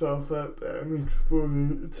putting yourself out there and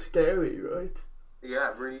exploring. It's scary, right?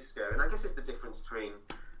 Yeah, really scary. And I guess it's the difference between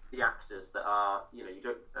the actors that are,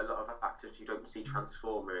 a lot of actors you don't see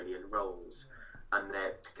transform really in roles, and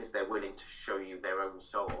because they're willing to show you their own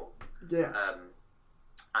soul. Yeah.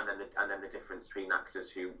 And then the difference between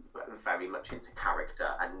actors who are very much into character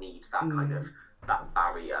and needs that kind of that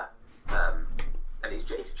barrier, and it's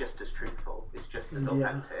just as truthful, it's just as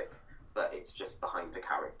authentic, but it's just behind the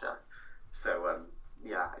character. So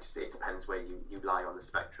it depends where you lie on the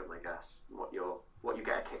spectrum, I guess, what you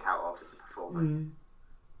get a kick out of as a performer.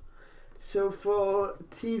 So for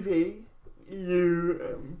TV,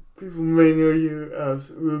 people may know you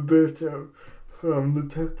as Roberto from The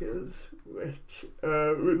Tuckers, which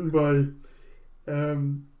written by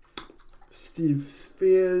Steve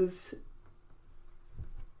Spears.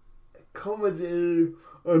 Comedy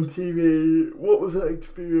on TV, what was that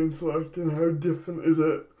experience like, and how different is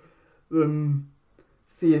it than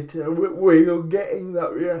theatre, where you're getting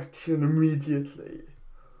that reaction immediately?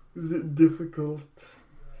 Was it difficult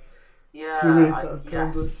to make that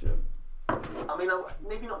transition? I mean,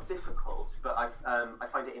 maybe not difficult, but I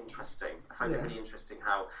find it interesting. I find it really interesting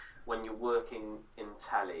how when you're working in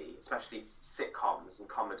telly, especially sitcoms and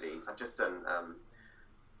comedies, I've just done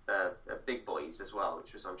Big Boys as well,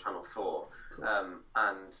 which was on Channel 4. Cool.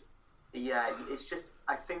 And it's just,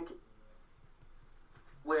 I think,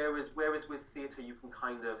 whereas with theatre you can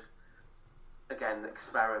kind of, again,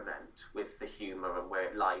 experiment with the humour and where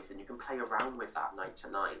it lies, and you can play around with that night to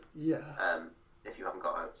night. If you haven't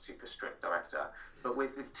got a super strict director. But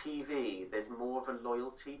with TV, there's more of a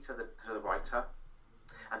loyalty to the writer,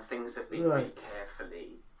 and things have been really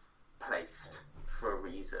carefully placed for a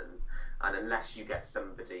reason. And unless you get a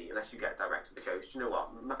director that goes, you know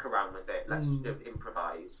what, muck around with it, let's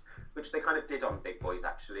improvise, which they kind of did on Big Boys,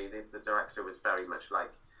 actually. The director was very much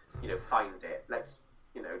like, find it, let's,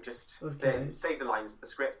 just say the lines of the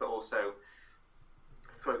script, but also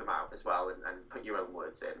throw them out as well and put your own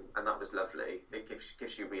words in. And that was lovely. It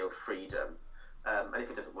gives you real freedom. And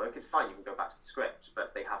if it doesn't work, it's fine, you can go back to the script,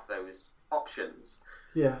 but they have those options.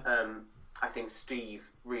 Yeah. I think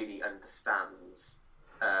Steve really understands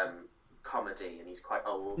comedy, and he's quite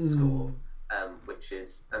old school, which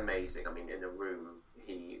is amazing. I mean, in a room,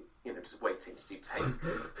 he, just waiting to do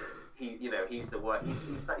takes. He's the work.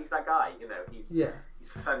 He's that guy. He's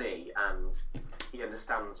funny, and he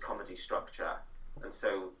understands comedy structure, and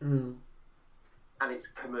so and it's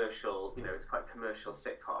commercial. It's quite commercial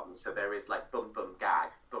sitcom. So there is like bum bum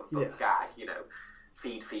gag, gag.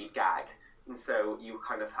 Feed gag, and so you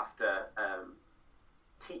kind of have to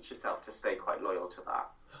teach yourself to stay quite loyal to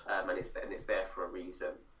that. And it's there for a reason.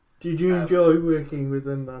 Did you enjoy working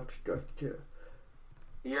within that structure?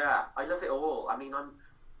 Yeah, I love it all. I mean,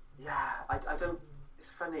 I don't. It's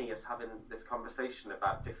funny us having this conversation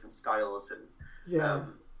about different styles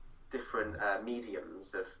and different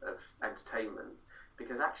mediums of entertainment,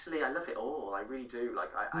 because actually I love it all. I really do.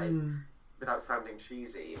 Like I without sounding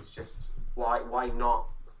cheesy, it's just why not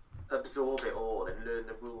absorb it all and learn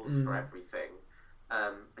the rules for everything.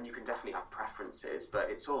 And you can definitely have preferences, but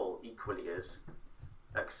it's all equally as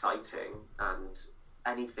exciting, and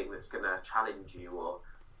anything that's going to challenge you or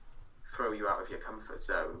throw you out of your comfort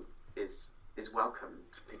zone is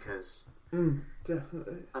welcomed, because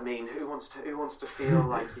definitely. I mean, who wants to feel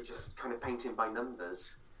like you're just kind of painting by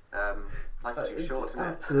numbers? Life's too short, isn't it?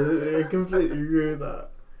 Absolutely, I completely agree with that.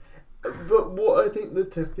 But what I think the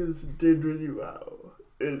Tuckers did really well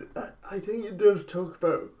is, I think it does talk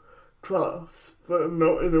about class, but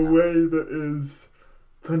not in a way that is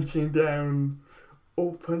punching down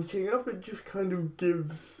or punching up. It just kind of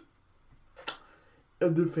gives a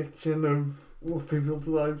depiction of what people's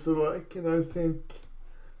lives are like, and I think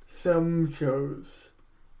some shows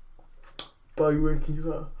about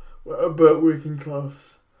working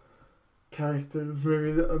class characters,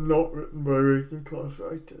 maybe that are not written by working class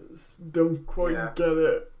writers, don't quite get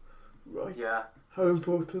it right. Yeah. How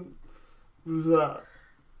important was that?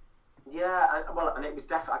 Yeah, and it was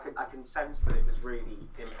definitely. I can sense that it was really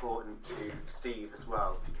important to Steve as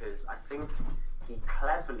well, because I think he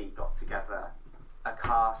cleverly got together a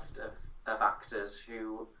cast of actors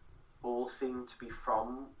who all seemed to be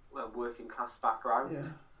from a working class background. Yeah.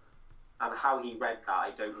 And how he read that,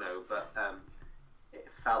 I don't know, but it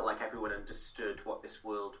felt like everyone understood what this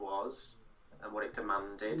world was and what it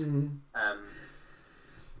demanded.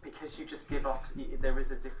 Because you just give off, there is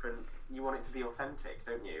a different, you want it to be authentic,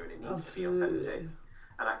 don't you? And it needs to be authentic.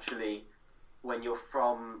 And actually, when you're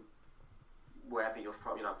from wherever you're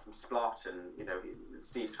from, I'm from Splot, and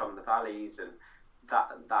Steve's from the Valleys, and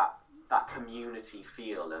that that community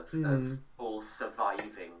feel of all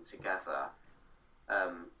surviving together,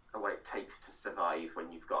 and what it takes to survive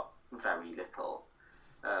when you've got very little,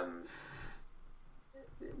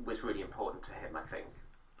 was really important to him, I think.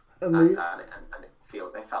 And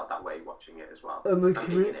they felt that way watching it as well. And the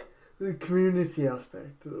community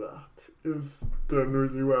aspect of that is done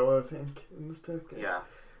really well, I think, in this Turkey. Yeah.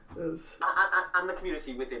 And the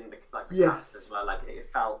community within the cast as well. Like, it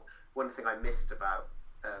felt, one thing I missed about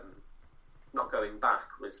not going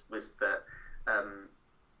back was that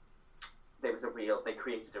they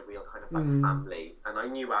created a real kind of like family. And I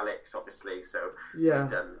knew Alex, obviously, so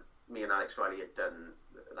me and Alex Riley had done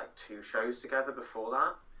like 2 shows together before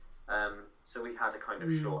that. So we had a kind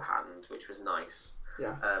of shorthand, which was nice.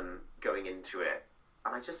 Yeah. Going into it,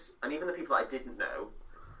 and even the people that I didn't know,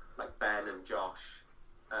 like Ben and Josh,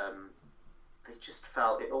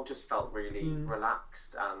 it all just felt really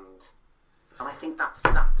relaxed, and I think that's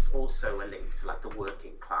also a link to like the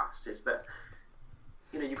working class, is that,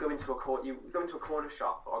 you know, you go into a corner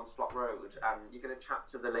shop on Slot Road and you're going to chat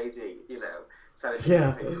to the lady, you know, selling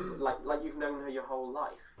like you've known her your whole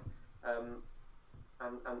life, and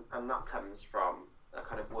that comes from a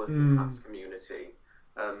kind of working class community,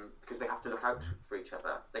 because they have to look out for each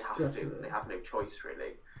other. They have to. They have no choice,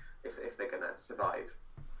 really, if they're going to survive.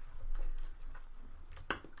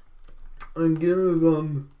 I'm going to move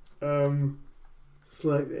on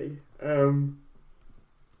slightly.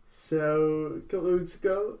 So, a couple of weeks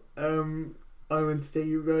ago, I went to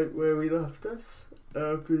stay right where we left us,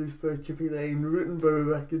 produced by Chippy Lane, written by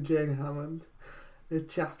Rebecca Jane Hammond, a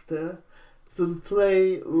chapter. So the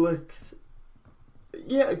play looks...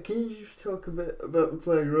 Yeah, can you just talk a bit about the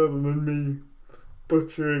play rather than me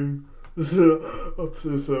butchering the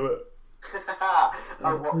synopsis of it?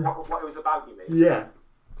 What it was about, you mean? Yeah.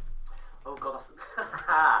 Oh god, that's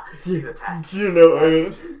a test. Do you know what I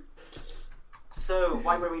mean? So,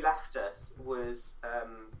 Why Where We Left Us was,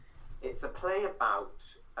 it's a play about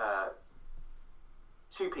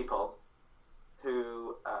 2 people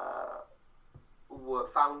who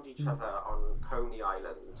found each other on Coney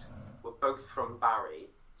Island, were both from Barry,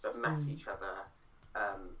 but met each other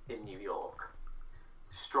in New York,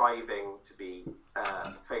 striving to be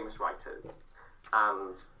famous writers,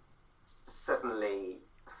 and suddenly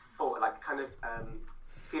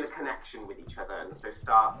feel a connection with each other, and so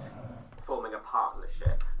start forming a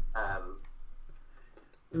partnership,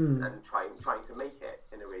 and trying to make it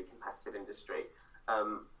in a really competitive industry,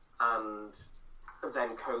 and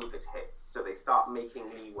then COVID hits, so they start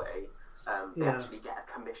making leeway. They actually get a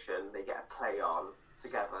commission, they get a play on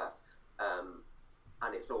together,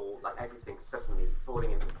 and it's all like everything's suddenly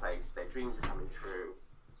falling into place. Their dreams are coming true.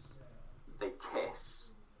 They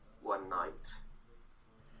kiss one night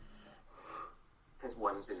because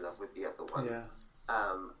one's in love with the other one. Yeah.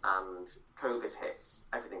 And COVID hits,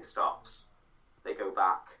 everything stops. They go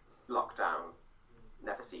back, lockdown,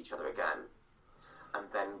 never see each other again,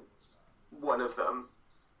 and then one of them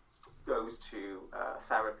goes to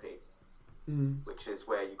therapy, which is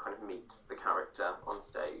where you kind of meet the character on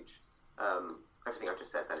stage. Everything I've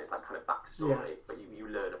just said then is like kind of backstory, but you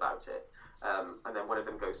learn about it. And then one of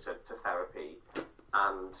them goes to therapy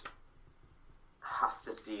and has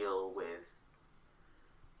to deal with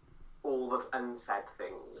all the unsaid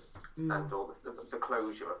things and all the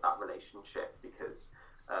closure of that relationship, because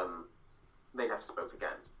they never spoke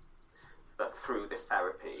again. But through this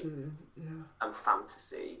therapy and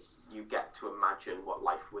fantasy, you get to imagine what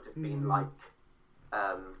life would have been like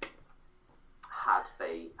had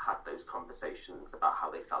they had those conversations about how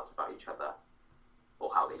they felt about each other, or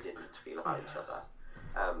how they didn't feel about each other.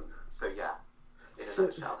 So yeah, in a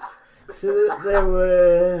nutshell. So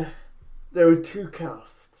there were 2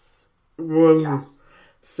 casts. One. Yes.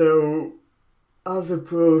 So, as a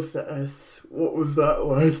process, what was that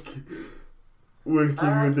like?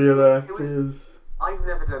 Working with the other actors. I've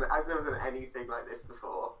never done anything like this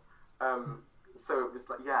before. So it was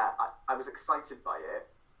like, I was excited by it,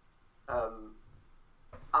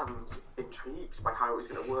 and intrigued by how it was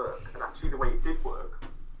going to work. And actually, the way it did work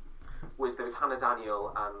was there was Hannah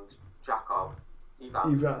Daniel and Jacob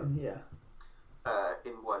Ivan,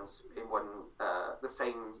 in one the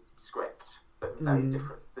same script but very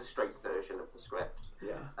different, the straight version of the script.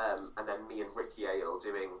 And then me and Ricky Ale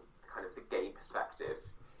doing kind of the gay perspective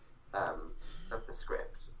of the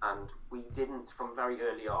script, and we didn't, from very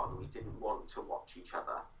early on, we didn't want to watch each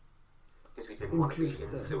other because we didn't want to be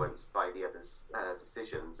influenced by the other's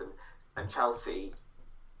decisions, and Chelsea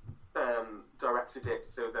directed it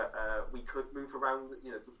so that we could move around,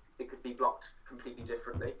 you know, it could be blocked completely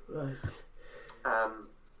differently, right.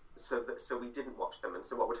 So we didn't watch them, and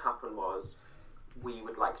so what would happen was we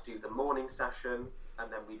would like do the morning session,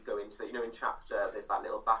 and then we'd go into, you know, in chapter there's that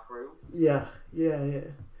little back room. Yeah.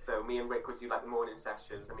 So me and Rick would do like the morning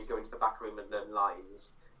sessions, and we go into the back room and learn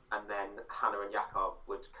lines, and then Hannah and Jakob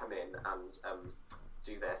would come in and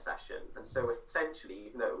do their session. And so essentially,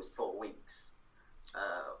 even though it was 4 weeks,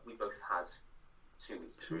 we both had 2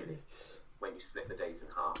 weeks really, when you split the days in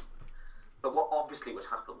half. But what obviously would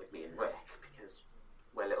happen with me and Rick, because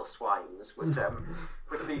we're little swines, would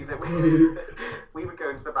be that we would go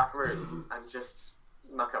into the back room and just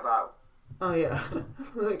muck about. Oh yeah,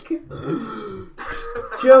 like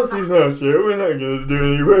Chelsea's not sure. We're not going to do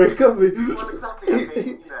any work, are we? Well, exactly. I mean,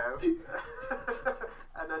 you know,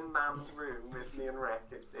 an unmanned room with me and Rick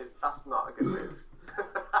is that's not a good move.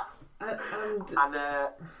 and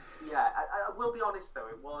yeah, I will be honest though,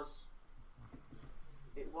 it was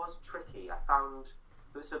tricky. I found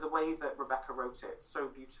so the way that Rebecca wrote it so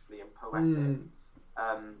beautifully and poetic.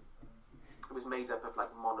 It was made up of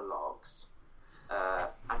like monologues.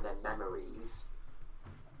 And then memories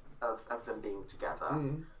of them being together,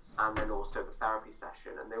 and then also the therapy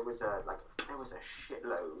session. And there was a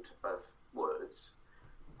shitload of words.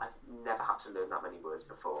 I've never had to learn that many words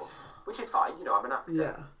before, which is fine. You know, I'm an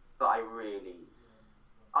actor, but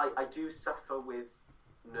I do suffer with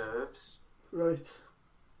nerves, right?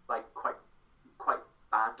 Like quite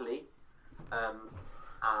badly, and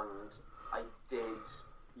I did.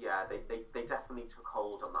 Yeah, they definitely took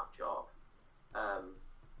hold on that job.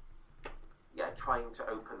 Trying to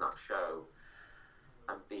open that show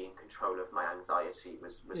and be in control of my anxiety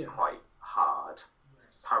was quite hard.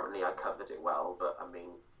 Apparently I covered it well, but I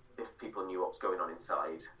mean, if people knew what was going on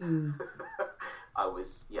inside, I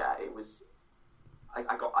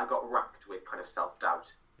got racked with kind of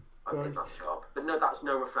self-doubt in that job. But no, that's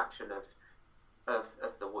no reflection of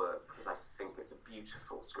the work, because I think it's a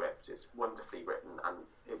beautiful script. It's wonderfully written, and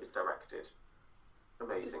it was directed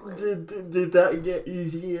amazingly. Did that get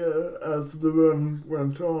easier as the run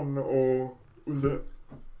went on, or was it?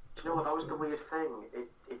 Do you know what? That was the weird thing.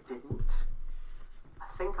 It didn't. I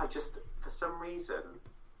think I just, for some reason,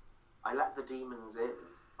 I let the demons in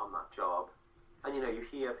on that job. And you know, you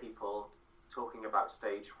hear people talking about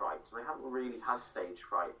stage fright, and I haven't really had stage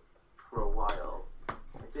fright for a while.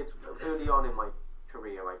 I did early on in my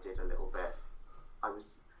career. I did a little bit. I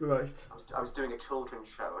was doing a children's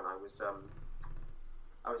show, and I was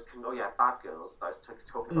Bad Girls, that I was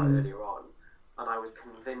talking about earlier on, and I was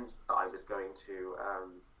convinced that I was going to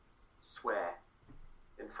swear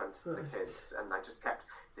in front of the kids, and I just kept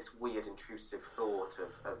this weird intrusive thought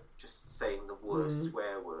of just saying the worst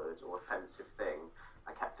swear word or offensive thing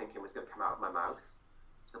I kept thinking was going to come out of my mouth,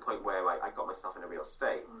 to the point where I got myself in a real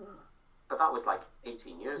state. But that was like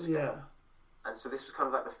 18 years ago. And so this was kind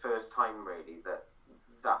of like the first time really that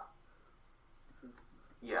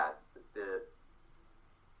the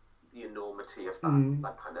enormity of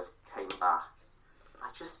that kind of came back.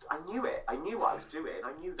 I knew it. I knew what I was doing.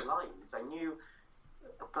 I knew the lines.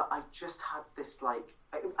 But I just had this like,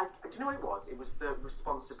 do you know what it was? It was the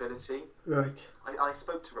responsibility. Right. I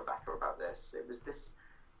spoke to Rebecca about this. It was this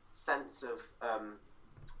sense of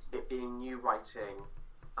it being new writing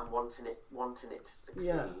and wanting it to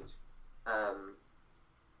succeed,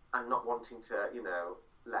 and not wanting to, you know,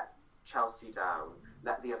 let Chelsea down,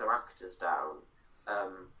 let the other actors down.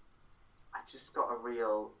 I just got a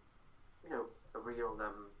real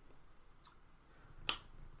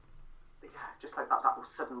just like that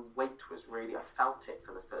sudden weight was really, I felt it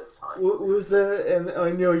for the first time. Was there, and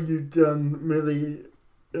I know you'd done Millie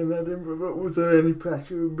in Edinburgh, but was there any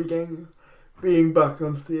pressure being back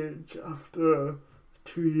on stage after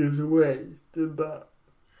 2 years away? Did that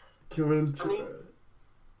come into it?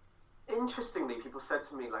 Interestingly, people said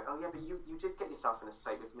to me, like, oh yeah, but you did get yourself in a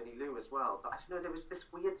state with Millie Lou as well. But I don't know, there was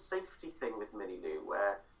this weird safety thing with Millie Lou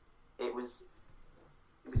where it was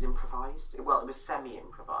improvised. It was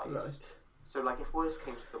semi-improvised. Right. So, like, if worst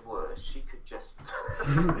came to the worst, she could just...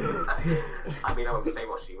 I mean, I won't say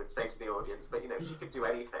what she would say to the audience, but, you know, she could do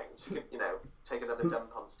anything. She could, you know, take another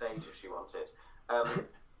dump on stage if she wanted.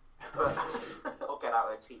 But or get out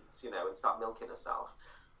her teats, you know, and start milking herself.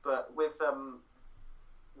 But with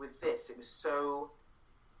this, it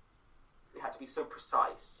had to be so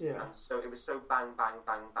precise, and so it was so bang, bang,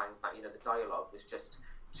 bang, bang, bang. You know, the dialogue was just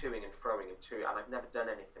toing and froing and toing, and I've never done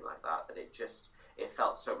anything like that. That it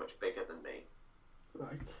felt so much bigger than me.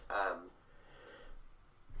 Right.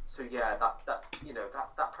 So yeah,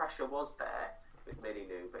 that pressure was there with Millie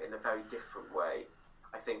Lou, but in a very different way.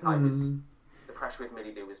 I think the pressure with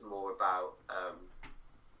Millie Lou was more about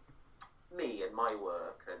me and my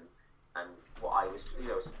work, and and what I was,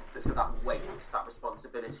 so that weight, that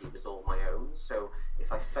responsibility was all my own. So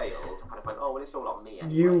if I failed, I kind of went, oh, well, it's all on me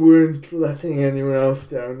anyway. You weren't letting anyone else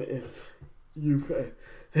down if you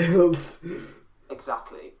failed.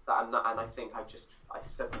 Exactly. And I think I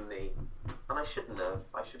suddenly, and I shouldn't have.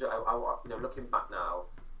 Looking back now,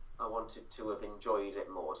 I wanted to have enjoyed it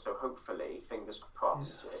more. So hopefully, fingers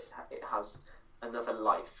crossed, it has another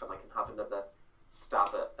life, and I can have another stab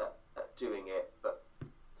at doing it, but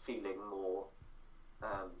feeling more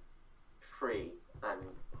free and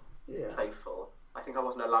playful. I think I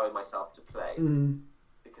wasn't allowing myself to play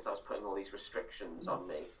because I was putting all these restrictions on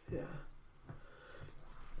me. Yeah.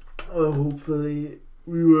 Well, hopefully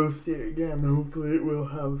we will see it again. Hopefully it will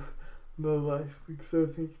have no life, because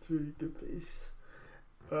I think it's a really good piece.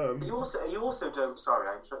 You also don't. Sorry,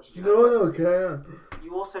 I interrupted you. No, okay.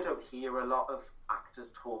 You also don't hear a lot of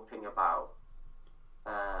actors talking about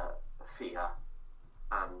fear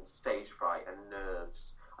and stage fright and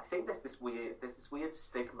nerves. I think there's this weird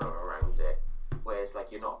stigma around it, where it's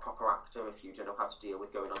like you're not a proper actor if you don't know how to deal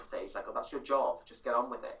with going on stage. Like, oh, that's your job, just get on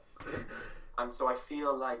with it. And so I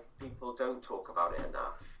feel like people don't talk about it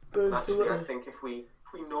enough. And actually, I think if we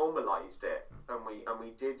normalised it and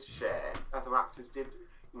we did share, other actors did,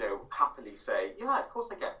 happily say, yeah, of course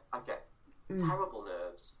I get terrible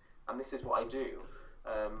nerves, and this is what I do.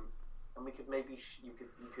 And we could maybe you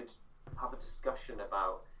could have a discussion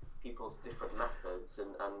about people's different methods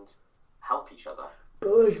and help each other. But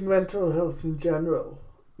like mental health in general,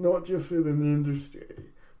 not just within the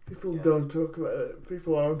industry, people don't talk about it.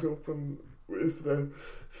 People aren't open with their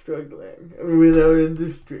struggling. And with our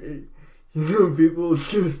industry, people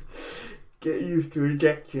just get used to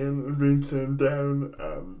rejection and being turned down,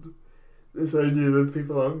 and this idea that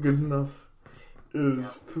people aren't good enough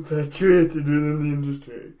is perpetuated within the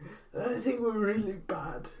industry. And I think we're really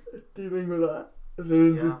bad at dealing with that as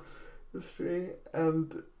an industry,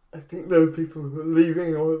 and I think there are people who are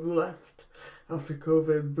leaving or have left after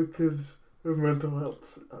COVID because of mental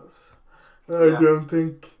health stuff. And I don't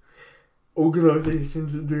think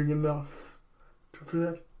organisations are doing enough to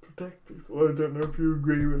protect people. I don't know if you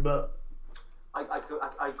agree with that.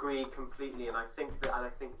 I agree completely, and I think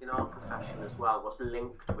in our profession as well, what's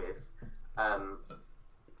linked with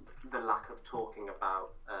the lack of talking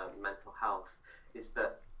about mental health is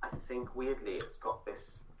that I think weirdly it's got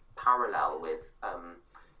this parallel with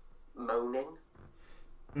moaning.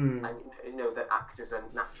 And that actors are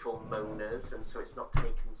natural moaners, and so it's not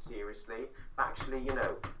taken seriously. But actually,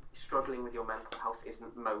 struggling with your mental health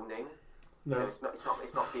isn't moaning. No. It's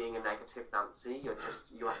not being a negative Nancy.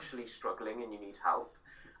 You're actually struggling and you need help.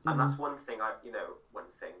 And that's one thing. I mean,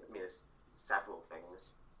 there's several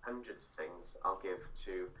things, hundreds of things I'll give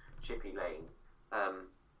to Chippy Lane.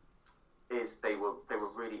 Is they were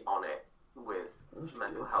really on it with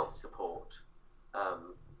mental health support,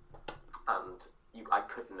 and I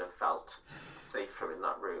couldn't have felt safer in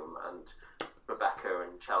that room. And Rebecca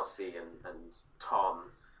and Chelsea and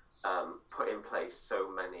Tom put in place so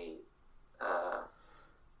many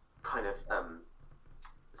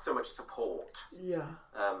so much support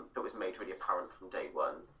that was made really apparent from day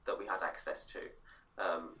one that we had access to.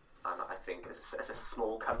 And I think as a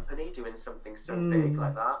small company doing something so big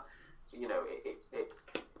like that, it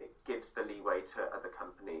gives the leeway to other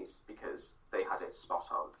companies because they had it spot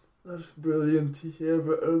on. That's brilliant to hear,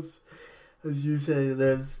 but as you say,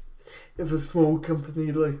 if a small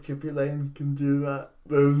company like Chippy Lane can do that,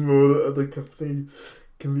 there's more that other companies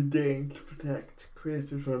can be doing to protect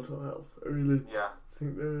creators' mental health. I really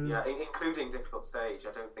think there is. Yeah, including Difficult Stage.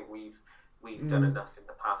 I don't think we've done enough in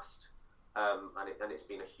the past, and it's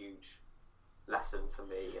been a huge lesson for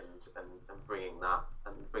me, and bringing that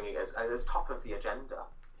and bringing it as top of the agenda.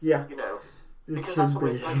 Yeah, because that's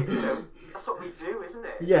what that's what we do, isn't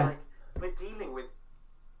it? It's like we're dealing with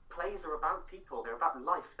plays are about people. They're about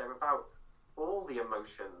life. They're about all the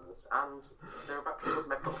emotions, and they're about people's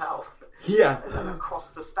mental health. And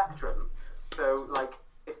across the spectrum. So,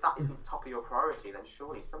 if that isn't top of your priority, then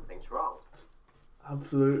surely something's wrong.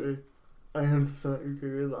 Absolutely, I 100%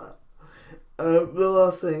 agree with that. The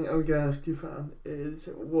last thing I'm going to ask you, Fran, is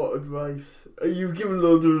what advice... You've given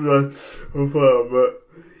loads of advice so far, but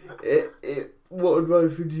what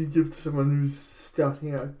advice would you give to someone who's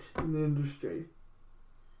starting out in the industry?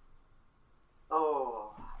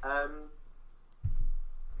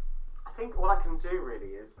 I think what I can do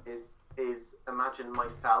really is imagine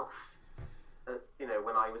myself,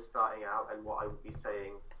 when I was starting out and what I would be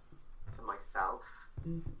saying to myself.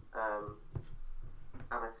 And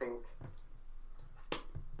I think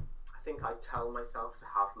I'd tell myself to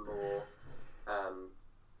have more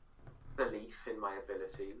belief in my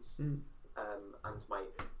abilities, and my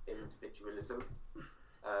individualism.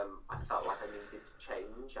 I felt like I needed to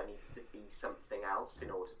change. I needed to be something else in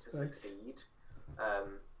order to succeed.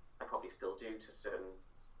 I probably still do to a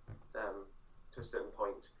certain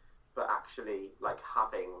point, but actually, like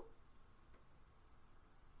having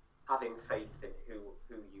faith in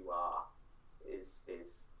who you are is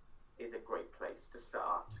a great place to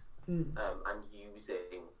start. And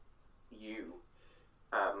using you,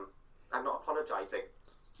 and not apologising.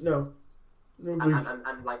 No. And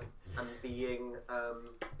being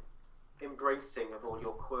embracing of all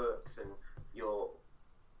your quirks and your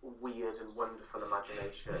weird and wonderful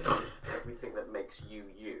imagination, everything that makes you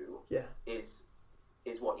is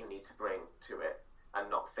what you need to bring to it, and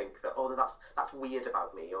not think that that's weird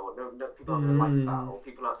about me, or no people aren't gonna like that, or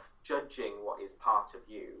people are judging what is part of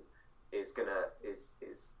you is gonna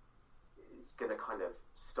kind of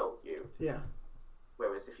stop you. Yeah.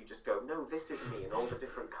 Whereas if you just go, no, this is me, and all the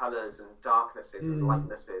different colours and darknesses and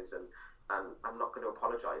lightnesses, and I'm not going to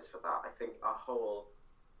apologise for that. I think our whole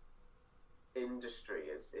industry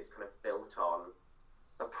is kind of built on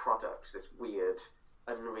a product, this weird,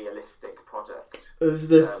 unrealistic product. As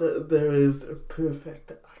if there is a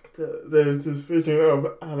perfect actor. There's this vision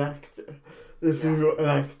of an actor. This is what an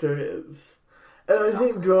actor is. And I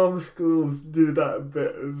think drama schools do that a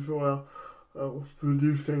bit as well.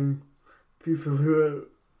 Producing people who are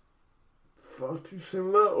far too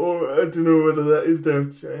similar, or I don't know whether that is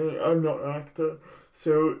them saying, I'm not an actor,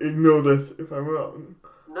 so ignore this if I'm wrong.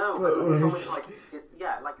 No, but it's almost like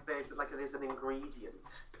there's an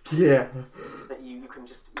ingredient. Yeah. That you can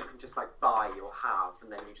just like buy or have,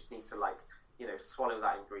 and then you just need to swallow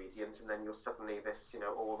that ingredient, and then you're suddenly this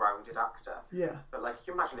all-rounded actor. Yeah. But like,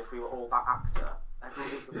 you imagine if we were all that actor,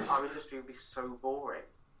 our industry would be so boring.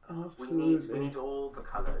 Absolutely. We need all the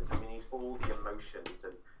colours, and we need all the emotions,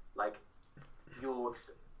 and like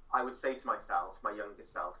I would say to myself, my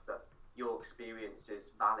youngest self, that your experience is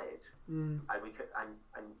valid, and we could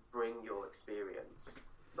and bring your experience.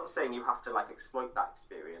 Not saying you have to like exploit that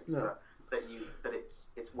experience, but that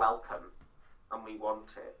it's welcome, and we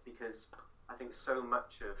want it, because I think so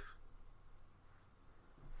much of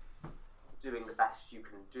doing the best you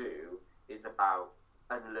can do is about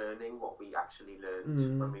unlearning what we actually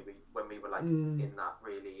learned when we were like in that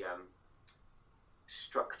really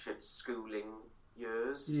structured schooling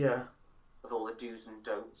years. Yeah. Of all the do's and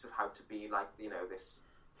don'ts of how to be like this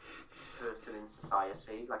person in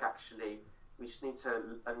society. Like, actually, we just need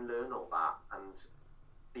to unlearn all that and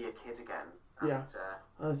be a kid again. And, yeah,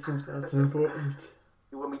 I think that's important.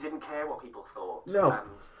 When we didn't care what people thought. No.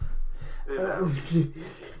 And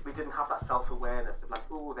we didn't have that self-awareness of like,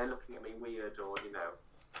 oh, they're looking at me weird, or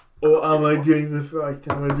or am I doing this right?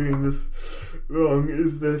 Am I doing this wrong?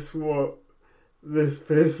 Is this what this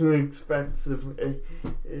person expects of me?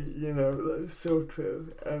 That's so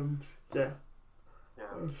true, and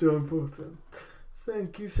it's so important.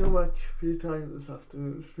 Thank you so much for your time this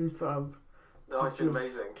afternoon. It's been fab. No, it's been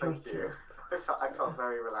amazing. Thank you. I felt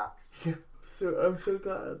very relaxed. Yeah, so I'm so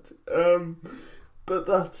glad. But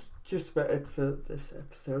that's just about it for this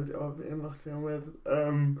episode of In Lockdown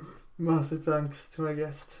With. Massive thanks to my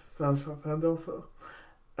guest, Francois Pandolfo.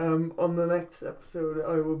 On the next episode,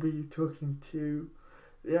 I will be talking to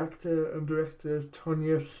the actor and director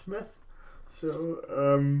Tonya Smith. So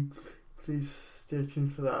please stay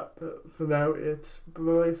tuned for that. But for now, it's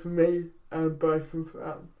bye from me and bye from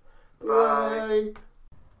Fran. Bye!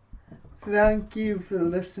 Thank you for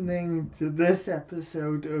listening to this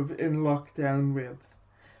episode of In Lockdown With.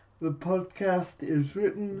 The podcast is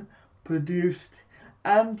written, produced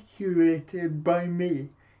and curated by me,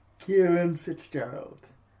 Kieran Fitzgerald.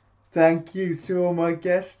 Thank you to all my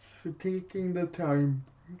guests for taking the time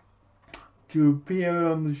to appear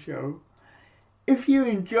on the show. If you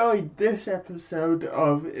enjoyed this episode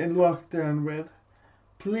of In Lockdown With,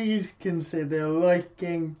 please consider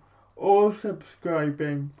liking or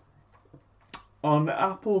subscribing on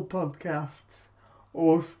Apple Podcasts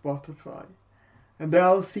or Spotify. And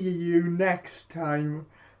I'll see you next time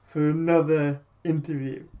for another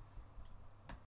interview.